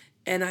show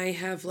and I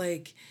have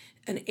like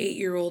an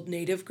 8-year-old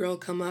native girl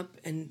come up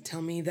and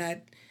tell me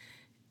that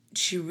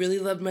she really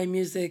loved my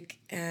music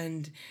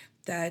and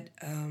that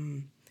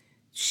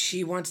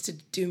she wants to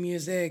do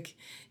music.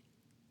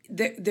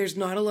 There's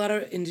not a lot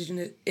of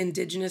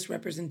indigenous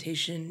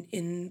representation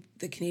in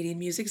the Canadian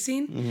music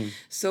scene.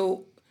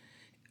 So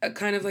a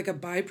kind of like a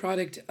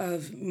byproduct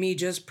of me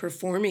just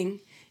performing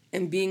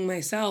and being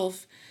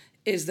myself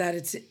is that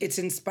it's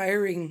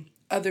inspiring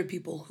other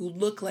people who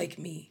look like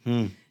me.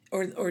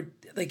 Or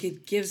like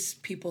it gives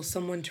people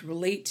someone to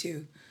relate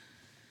to.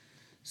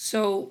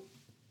 So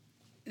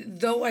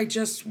though I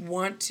just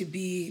want to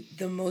be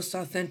the most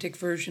authentic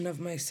version of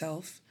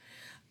myself,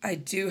 I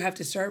do have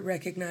to start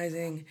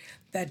recognizing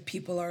that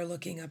people are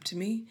looking up to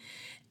me.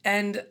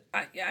 And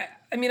I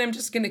mean, I'm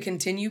just going to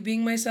continue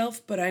being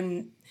myself, but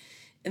I've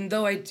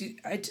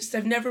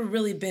never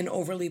really been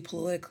overly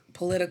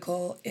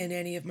political in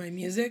any of my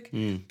music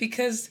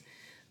because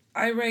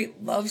I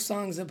write love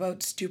songs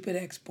about stupid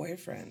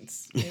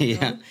ex-boyfriends. You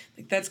know?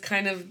 Like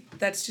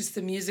that's just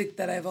the music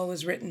that I've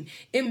always written.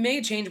 It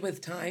may change with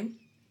time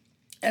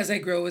as I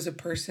grow as a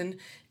person,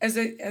 as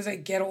I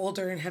get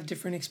older and have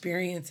different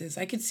experiences.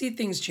 I could see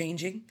things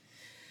changing.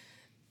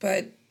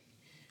 But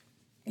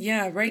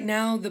yeah, right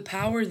now the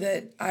power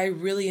that I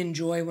really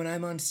enjoy when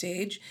I'm on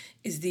stage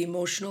is the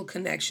emotional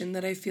connection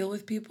that I feel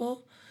with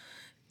people.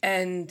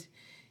 And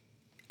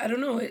I don't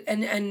know,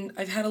 and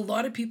I've had a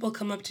lot of people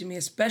come up to me,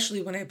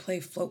 especially when I play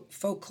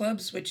folk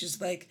clubs, which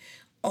is like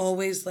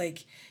always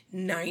like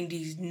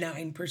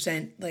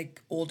 99%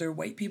 like older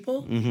white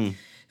people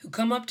who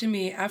come up to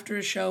me after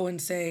a show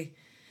and say,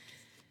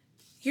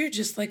 "You're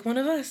just like one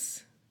of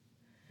us."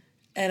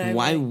 And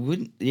why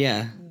wouldn't?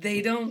 Yeah,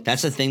 they don't.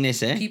 That's the thing they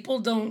say. People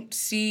don't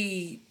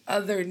see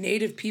other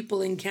Native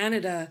people in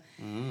Canada.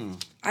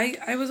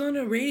 I was on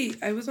a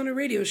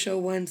radio show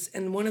once,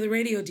 and one of the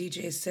radio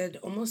DJs said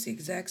almost the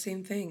exact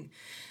same thing,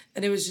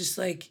 and it was just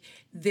like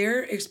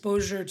their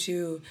exposure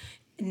to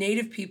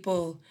Native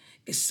people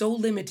is so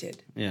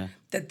limited.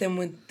 That then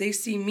when they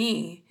see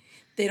me,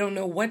 they don't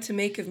know what to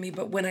make of me.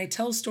 But when I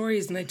tell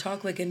stories and I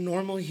talk like a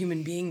normal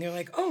human being, they're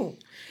like, "Oh,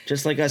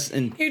 just like us,"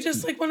 and you're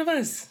just like one of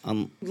us.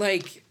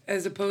 Like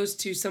as opposed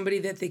to somebody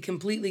that they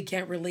completely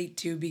can't relate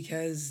to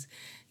because,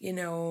 you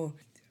know,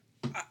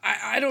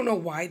 I don't know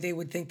why they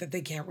would think that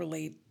they can't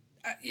relate.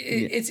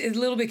 It's a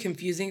little bit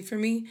confusing for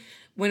me.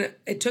 When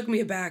it took me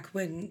aback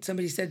when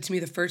somebody said to me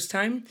the first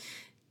time,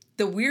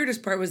 the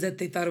weirdest part was that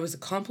they thought it was a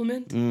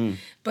compliment.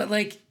 But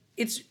like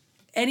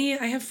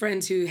I have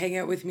friends who hang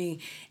out with me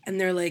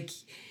and they're like,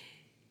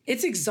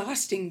 it's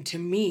exhausting to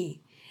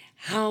me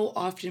how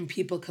often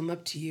people come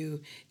up to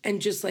you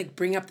and just like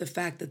bring up the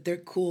fact that they're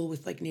cool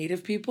with like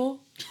Native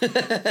people.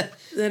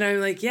 Then I'm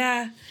like,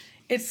 yeah,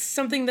 it's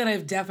something that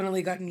I've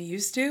definitely gotten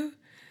used to.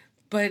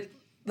 But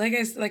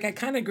I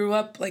kind of grew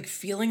up like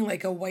feeling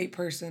like a white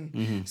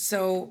person.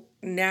 So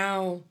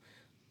now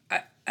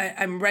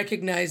I'm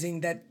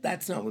recognizing that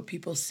that's not what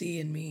people see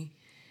in me.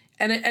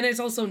 And it's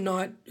also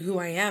not who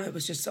I am. It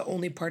was just the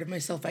only part of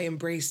myself I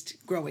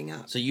embraced growing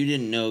up. So you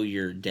didn't know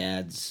your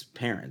dad's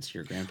parents,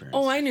 your grandparents?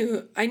 Oh, I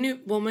knew.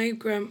 Well,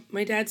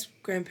 my dad's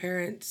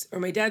grandparents, or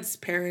my dad's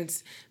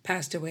parents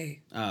passed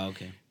away. Oh,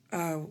 okay.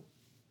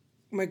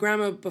 My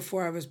grandma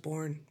before I was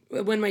born,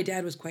 when my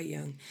dad was quite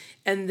young.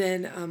 And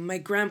then my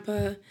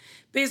grandpa,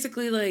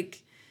 basically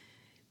like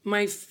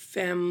my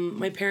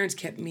parents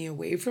kept me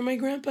away from my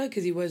grandpa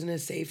because he wasn't a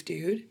safe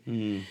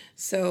dude.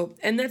 So,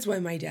 and that's why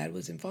my dad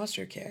was in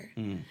foster care.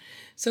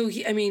 So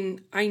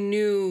I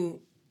knew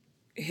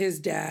his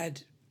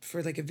dad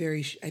for like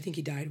I think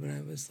he died when I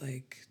was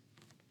like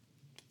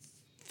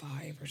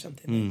 5 or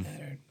something like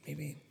that, or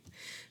maybe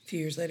a few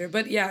years later.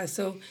 But yeah,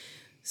 so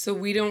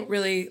we don't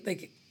really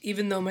like,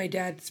 even though my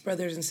dad's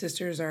brothers and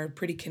sisters are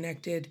pretty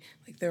connected,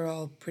 like they're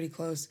all pretty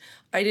close,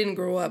 I didn't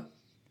grow up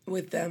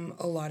with them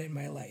a lot in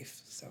my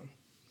life. So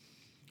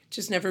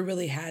just never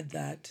really had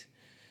that.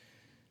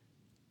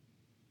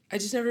 I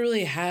just never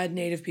really had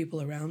Native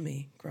people around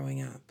me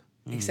growing up,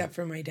 except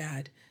for my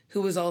dad,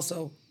 who was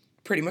also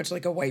pretty much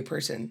like a white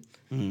person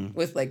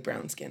with like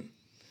brown skin.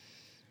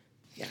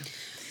 Yeah.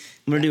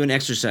 I'm going to do an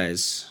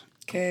exercise.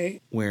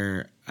 Okay.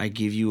 Where I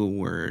give you a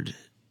word,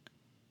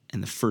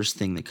 and the first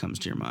thing that comes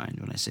to your mind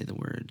when I say the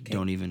word,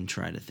 don't even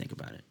try to think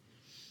about it.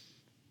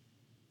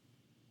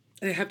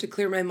 I have to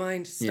clear my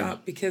mind,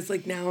 because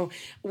like now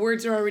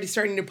words are already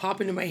starting to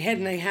pop into my head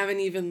and I haven't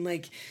even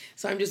like,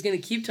 so I'm just going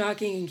to keep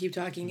talking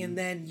and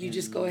then you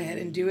just go ahead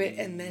and do it.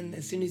 And then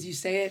as soon as you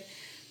say it,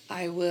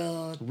 I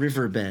will.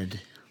 Riverbed.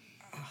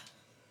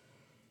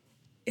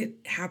 It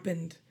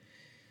happened.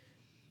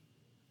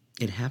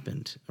 It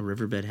happened. A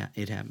riverbed.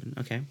 It happened.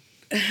 Okay.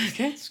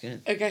 Okay. That's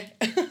good. Okay.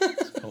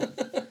 That's cool.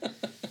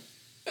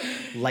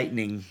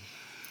 Lightning.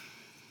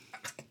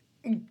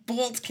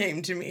 Bolt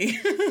came to me.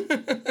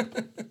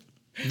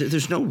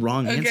 There's no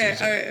wrong answers. Okay,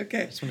 all right,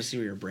 okay. I just want to see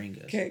where your brain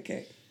goes.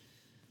 Okay.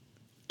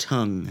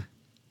 Tongue.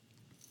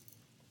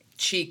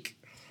 Cheek.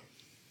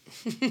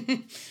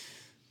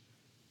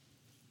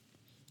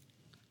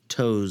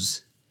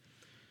 Toes.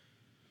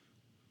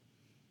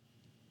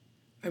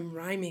 I'm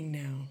rhyming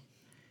now.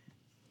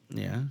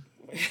 Yeah.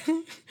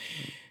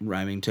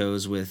 Rhyming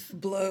toes with...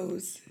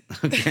 Blows.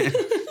 Okay.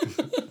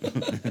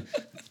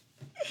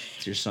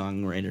 It's your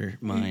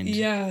songwriter mind.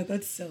 Yeah,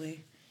 that's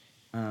silly.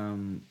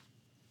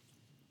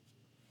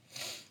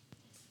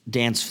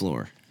 Dance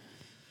floor.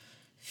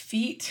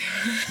 Feet.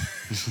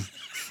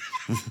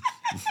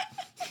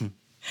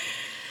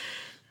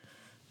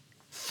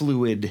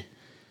 Fluid.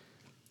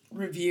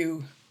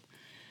 Review.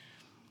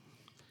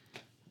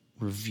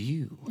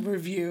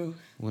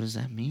 What does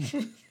that mean?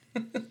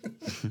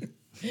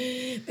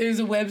 There's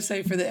a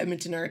website for the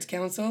Edmonton Arts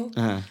Council.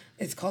 Uh-huh.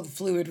 It's called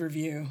Fluid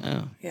Review.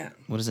 Oh. Yeah.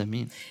 What does that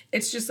mean?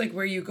 It's just like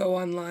where you go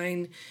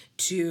online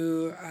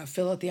to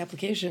fill out the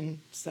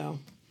application. So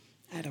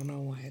I don't know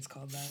why it's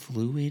called that.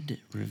 Fluid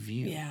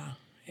review. Yeah.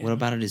 What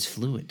about it is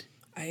fluid?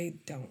 I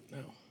don't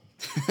know.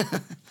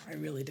 I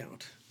really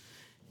don't.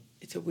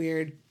 It's a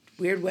weird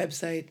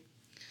website.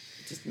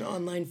 Just an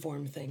online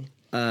form thing.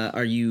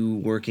 Are you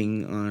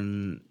working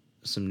on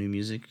some new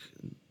music?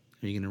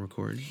 Are you going to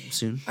record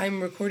soon?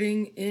 I'm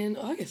recording in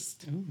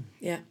August. Ooh.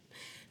 Yeah.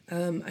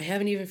 I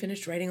haven't even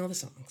finished writing all the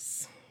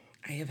songs.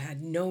 I have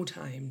had no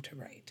time to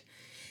write.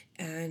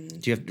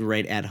 And do you have to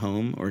write at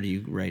home or do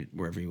you write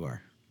wherever you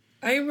are?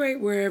 I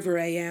write wherever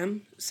I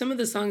am. Some of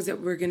the songs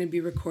that we're going to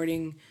be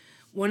recording,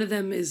 one of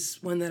them is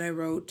one that I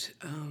wrote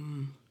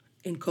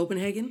in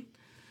Copenhagen.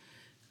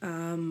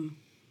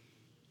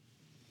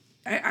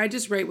 I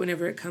just write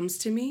whenever it comes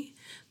to me.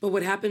 But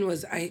what happened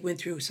was I went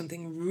through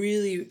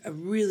a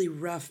really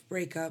rough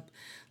breakup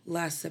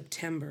last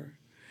September.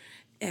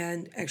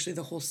 And actually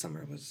the whole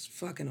summer was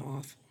fucking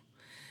awful.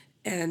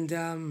 And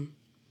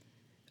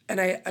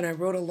I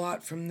wrote a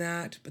lot from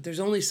that, but there's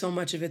only so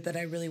much of it that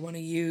I really want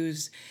to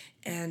use.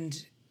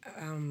 And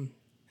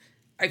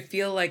I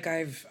feel like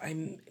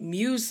I'm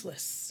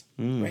museless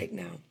right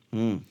now.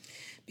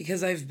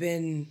 Because I've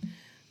been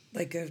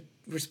like a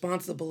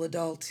responsible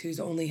adult who's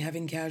only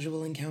having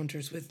casual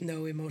encounters with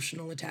no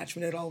emotional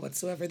attachment at all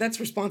whatsoever. That's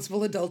responsible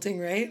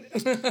adulting, right?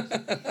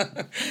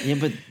 Yeah,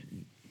 but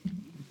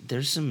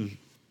there's some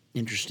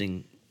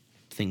interesting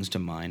things to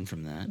mine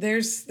from that.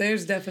 There's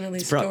definitely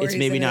stories. It's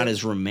maybe not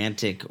as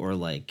romantic or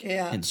like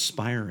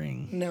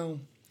inspiring. No,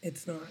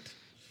 it's not.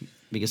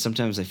 Because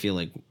sometimes I feel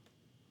like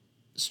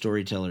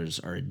storytellers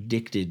are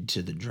addicted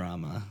to the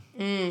drama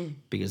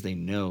because they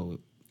know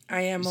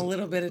I am a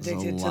little bit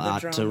addicted to the drama.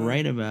 There's a lot to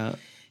write about.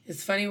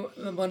 It's funny,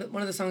 one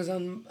of the songs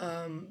on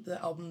the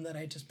album that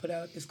I just put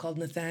out is called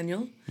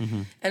Nathaniel.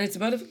 Mm-hmm. And it's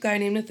about a guy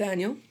named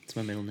Nathaniel. It's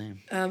my middle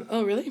name.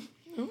 Oh, really?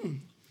 Oh.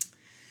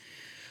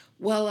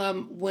 Well,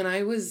 when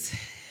I was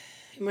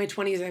in my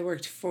 20s, I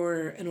worked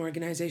for an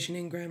organization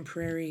in Grand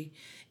Prairie.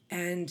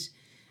 And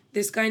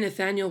this guy,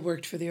 Nathaniel,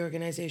 worked for the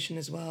organization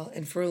as well.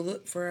 And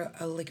for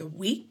a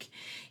week,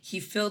 he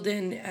filled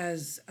in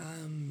as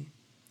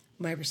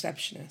my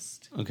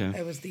receptionist. Okay.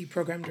 I was the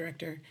program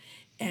director.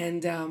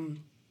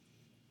 And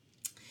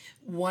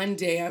one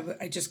day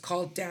I just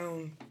called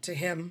down to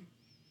him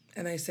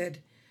and I said,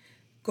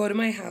 go to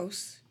my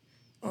house.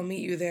 I'll meet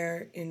you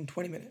there in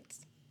 20 minutes.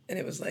 And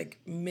it was like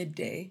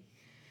midday.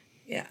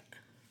 Yeah.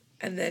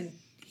 And then...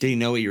 Did he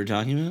know what you were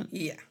talking about?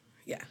 Yeah.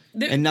 Yeah.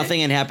 And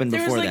nothing had happened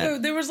before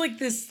that? There was like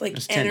this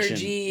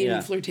energy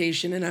and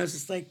flirtation. And I was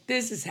just like,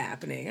 this is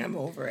happening. I'm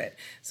over it.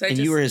 So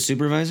you were his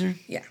supervisor?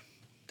 Yeah.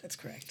 That's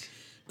correct.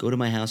 Go to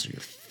my house or you're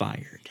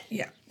fired.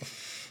 Yeah.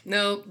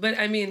 No, but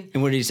I mean...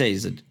 And what did he say? He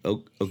said,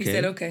 okay? He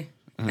said, okay.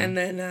 Uh-huh. And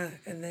then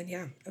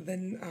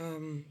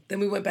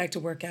we went back to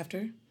work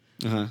after.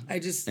 Uh-huh.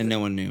 And no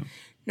one knew?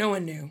 No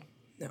one knew.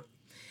 No.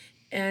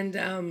 And...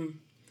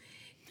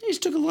 he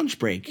just took a lunch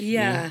break.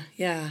 Yeah,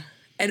 yeah.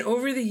 And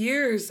over the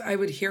years, I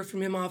would hear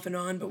from him off and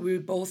on, but we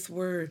both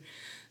were...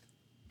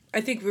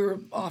 I think we were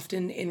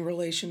often in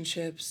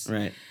relationships.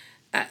 Right.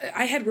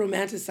 I had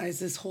romanticized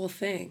this whole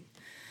thing.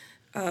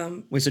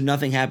 Wait, so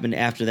nothing happened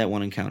after that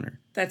one encounter?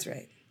 That's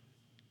right.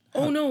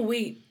 Oh, no,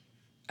 wait.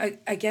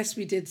 I guess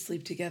we did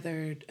sleep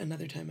together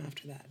another time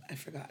after that. I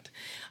forgot.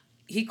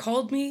 He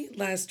called me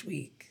last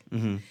week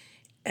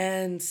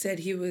and said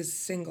he was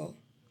single.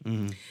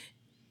 Mm-hmm.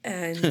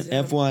 And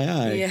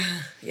FYI.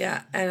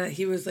 Yeah. And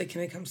he was like,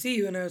 can I come see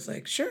you? And I was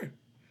like, sure.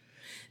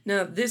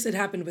 Now, this had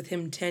happened with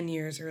him 10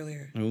 years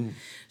earlier. Ooh.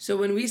 So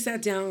when we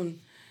sat down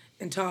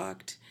and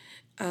talked,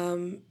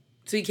 so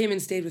he came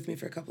and stayed with me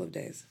for a couple of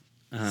days.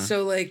 Uh-huh.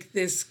 So like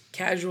this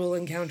casual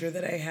encounter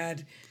that I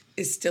had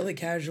is still a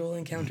casual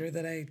encounter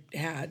that I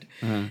had.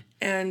 Uh-huh.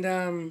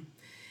 And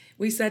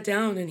we sat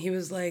down and he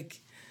was like,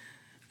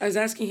 I was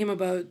asking him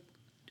about,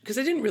 because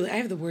I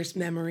have the worst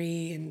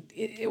memory and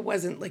it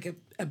wasn't like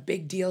a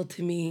big deal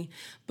to me.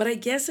 But I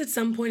guess at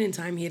some point in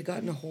time he had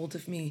gotten a hold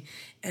of me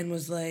and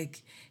was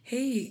like,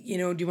 hey,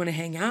 do you want to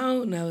hang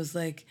out? And I was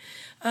like,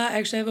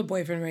 actually I have a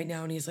boyfriend right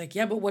now. And he's like,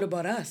 yeah, but what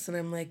about us? And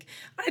I'm like,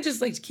 I just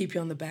like to keep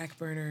you on the back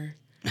burner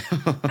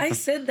I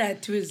said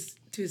that to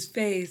his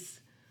face,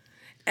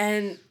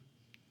 and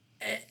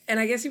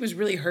I guess he was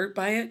really hurt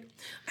by it.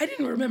 I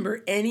didn't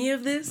remember any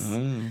of this.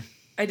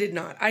 I did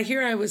not.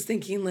 I was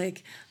thinking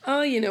like,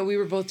 oh, we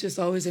were both just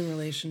always in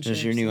relationships.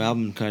 There's your new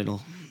album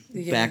title,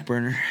 Back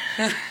Burner.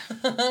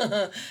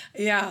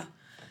 Yeah.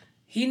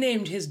 He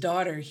named his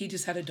daughter. He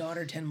just had a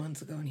daughter 10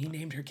 months ago, and he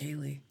named her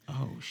Kaylee.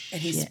 Oh, shit.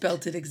 And he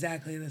spelt it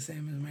exactly the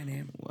same as my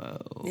name.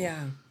 Whoa.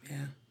 Yeah.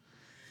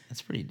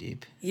 That's pretty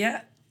deep.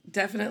 Yeah,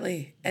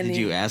 definitely. And Did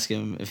you ask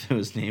him if it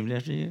was named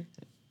after you?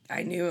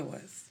 I knew it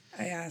was.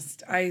 I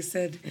asked. I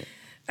said,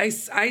 I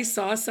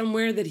saw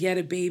somewhere that he had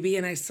a baby,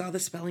 and I saw the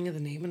spelling of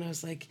the name, and I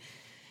was like,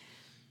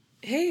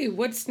 hey,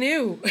 what's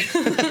new?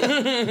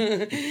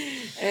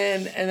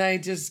 and I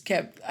just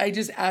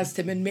asked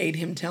him and made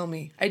him tell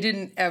me. I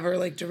didn't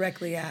ever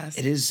directly ask.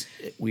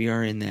 We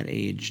are in that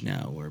age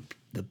now where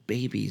the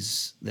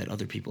babies that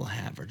other people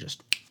have are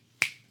just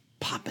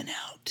popping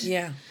out.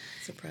 Yeah,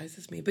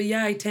 surprises me. But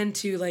yeah, I tend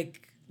to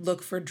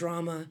look for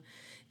drama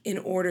in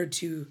order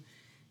to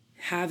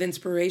have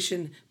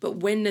inspiration. But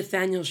when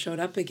Nathaniel showed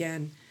up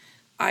again,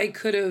 I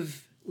could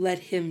have let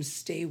him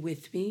stay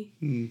with me,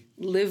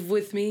 live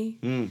with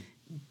me,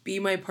 be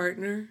my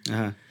partner,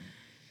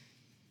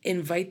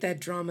 invite that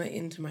drama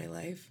into my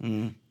life.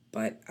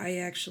 But I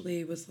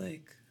actually was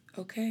like,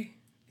 okay,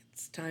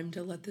 it's time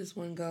to let this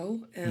one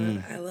go.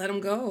 And I let him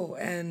go.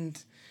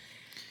 And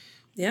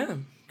yeah.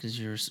 Because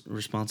you're a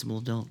responsible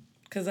adult.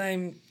 Because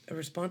I'm a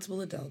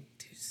responsible adult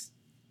who's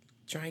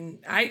trying.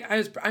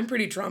 I'm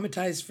pretty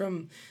traumatized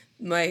from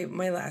my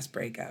last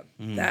breakup.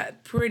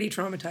 That pretty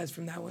traumatized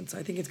from that one. So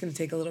I think it's going to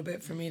take a little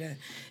bit for me to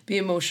be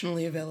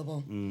emotionally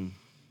available.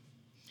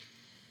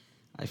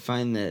 I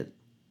find that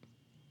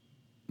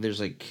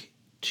there's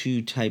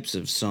two types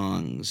of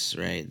songs,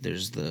 right?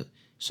 There's the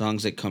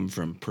songs that come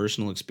from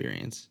personal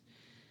experience,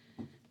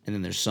 and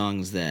then there's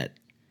songs that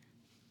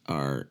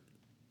are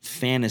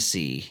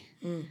fantasy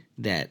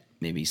that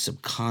maybe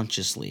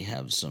subconsciously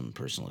have some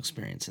personal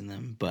experience in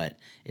them, but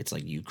it's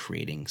like you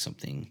creating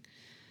something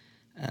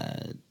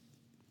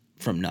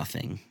from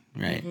nothing,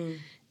 right?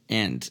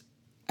 And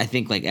I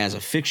think as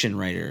a fiction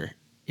writer,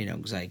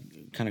 because I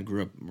kind of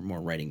grew up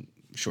more writing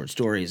short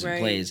stories and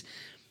plays,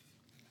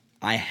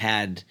 I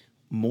had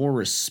more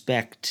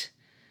respect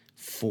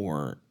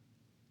for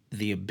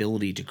the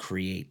ability to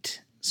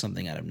create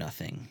something out of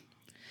nothing.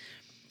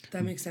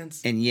 That makes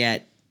sense. And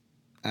yet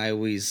I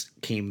always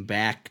came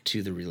back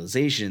to the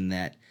realization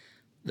that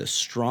the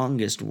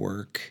strongest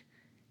work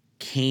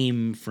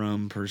came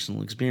from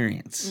personal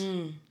experience.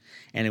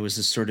 And it was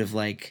this sort of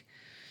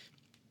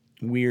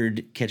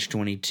weird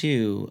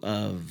catch-22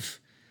 of,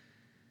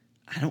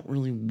 I don't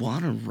really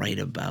want to write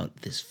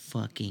about this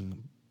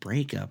fucking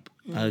breakup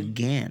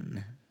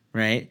again,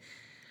 right?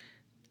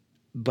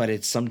 But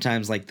it's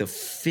sometimes the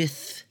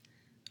fifth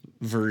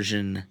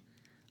version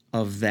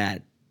of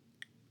that,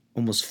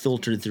 almost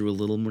filtered through a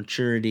little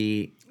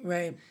maturity,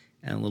 right,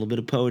 and a little bit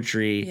of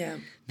poetry,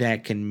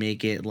 that can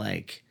make it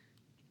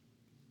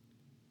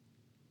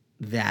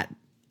that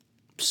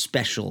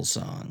special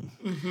song.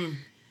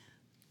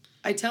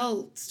 I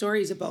tell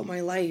stories about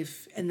my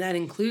life, and that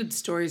includes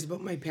stories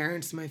about my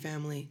parents and my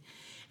family.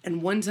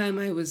 And one time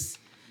I was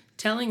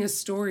telling a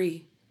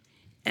story,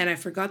 and I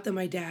forgot that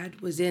my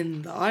dad was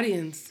in the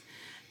audience,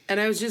 and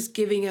I was just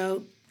giving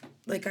out,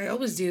 like I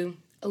always do,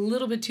 a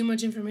little bit too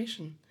much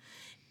information.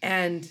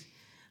 And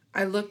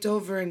I looked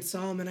over and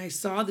saw him, and I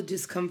saw the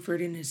discomfort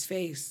in his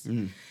face.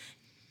 And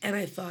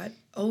I thought,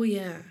 oh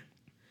yeah,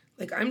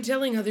 I'm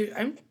telling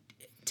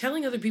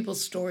other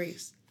people's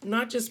stories,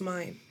 not just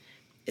mine.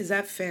 Is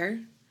that fair?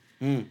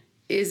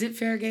 Is it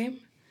fair game?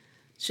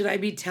 Should I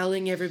be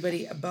telling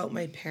everybody about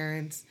my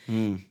parents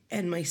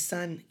and my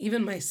son?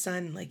 Even my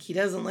son, he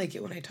doesn't like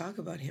it when I talk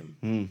about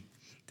him.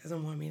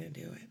 Doesn't want me to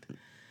do it.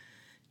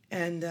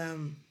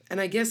 And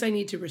I guess I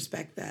need to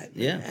respect that.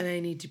 Yeah. And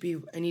I need to be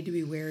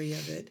wary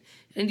of it.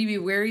 I need to be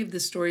wary of the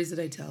stories that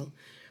I tell,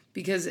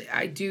 because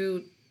I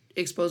do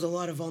expose a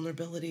lot of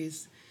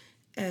vulnerabilities.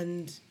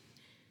 And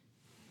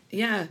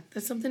yeah,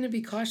 that's something to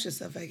be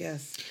cautious of, I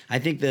guess. I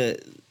think the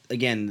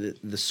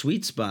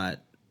sweet spot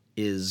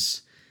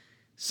is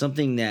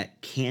something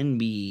that can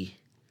be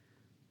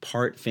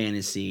part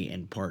fantasy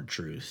and part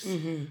truth,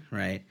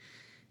 right?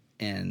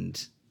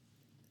 And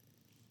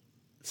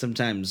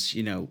sometimes,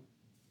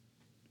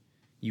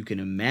 you can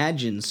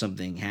imagine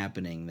something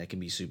happening that can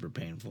be super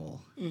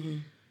painful.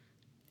 It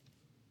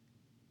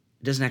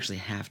doesn't actually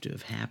have to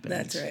have happened.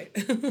 That's right.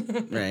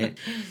 Right?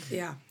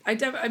 Yeah.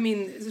 I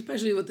mean,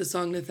 especially with the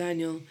song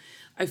Nathaniel,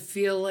 I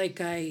feel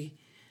like I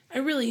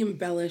really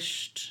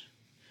embellished.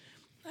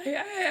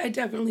 I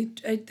definitely,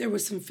 there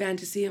was some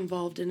fantasy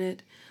involved in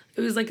it.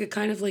 It was a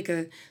kind of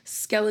a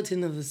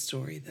skeleton of a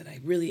story that I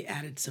really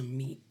added some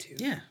meat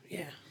to. Yeah.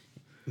 Yeah.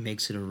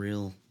 Makes it a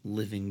real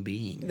living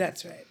being.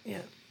 That's right.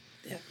 Yeah.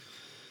 Yeah.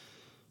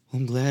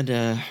 Well, I'm glad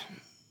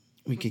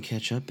we could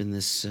catch up in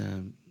this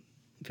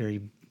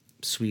very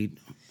sweet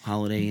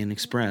Holiday Inn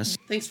Express.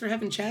 Thanks for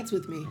having chats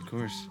with me. Of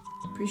course.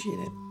 Appreciate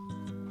it.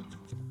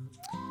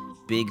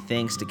 Big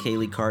thanks to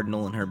Celeigh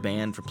Cardinal and her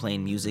band for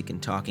playing music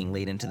and talking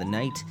late into the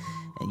night.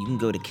 And you can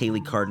go to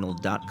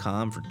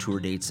CeleighCardinal.com for tour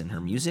dates and her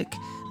music.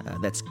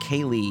 That's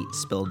Celeigh,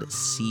 spelled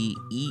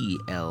Celeigh,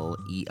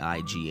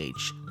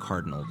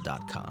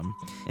 Cardinal.com.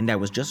 And I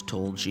was just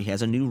told she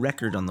has a new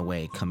record on the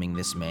way coming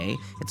this May.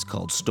 It's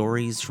called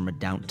Stories from a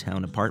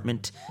Downtown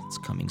Apartment. It's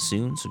coming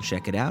soon, so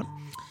check it out.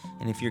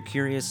 And if you're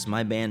curious,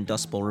 my band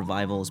Dust Bowl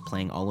Revival is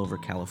playing all over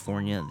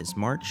California this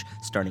March,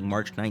 starting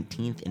March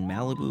 19th in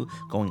Malibu,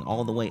 going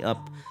all the way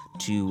up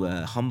to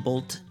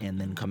Humboldt, and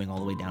then coming all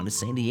the way down to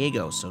San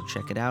Diego. So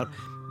check it out,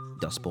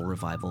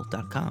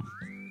 dustbowlrevival.com.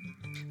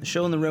 The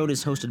Show on the Road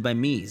is hosted by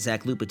me,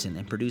 Zach Lupetin,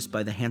 and produced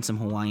by the handsome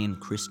Hawaiian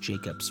Chris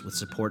Jacobs with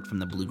support from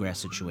the Bluegrass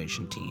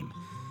Situation team.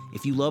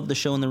 If you love The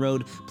Show on the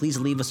Road, please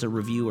leave us a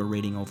review or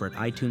rating over at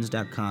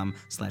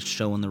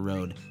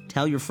itunes.com/showontheroad.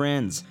 Tell your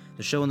friends.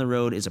 The Show on the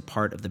Road is a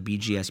part of the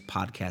BGS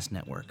Podcast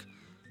Network.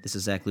 This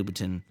is Zach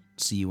Lupetin.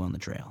 See you on the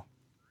trail.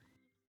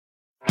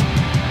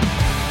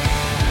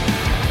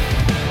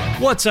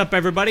 What's up,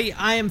 everybody?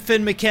 I am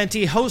Finn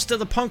McKenty, host of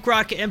the Punk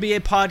Rock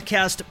NBA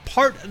podcast,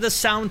 part of the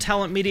Sound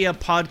Talent Media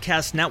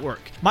Podcast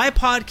Network. My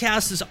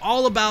podcast is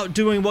all about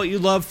doing what you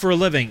love for a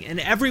living, and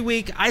every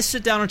week I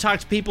sit down and talk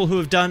to people who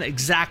have done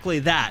exactly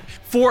that.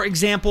 For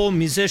example,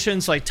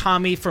 musicians like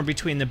Tommy from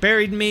Between the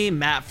Buried and Me,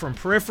 Matt from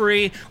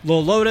Periphery,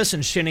 Lil Lotus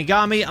and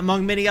Shinigami,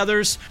 among many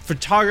others,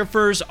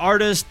 photographers,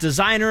 artists,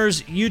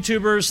 designers,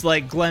 YouTubers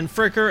like Glenn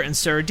Fricker and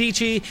Sarah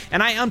Dici,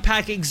 and I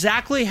unpack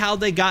exactly how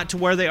they got to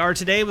where they are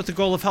today with the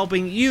goal of helping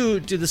you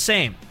do the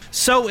same.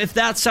 So if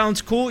that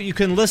sounds cool, you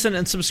can listen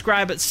and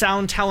subscribe at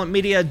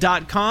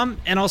soundtalentmedia.com,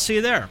 and I'll see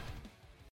you there.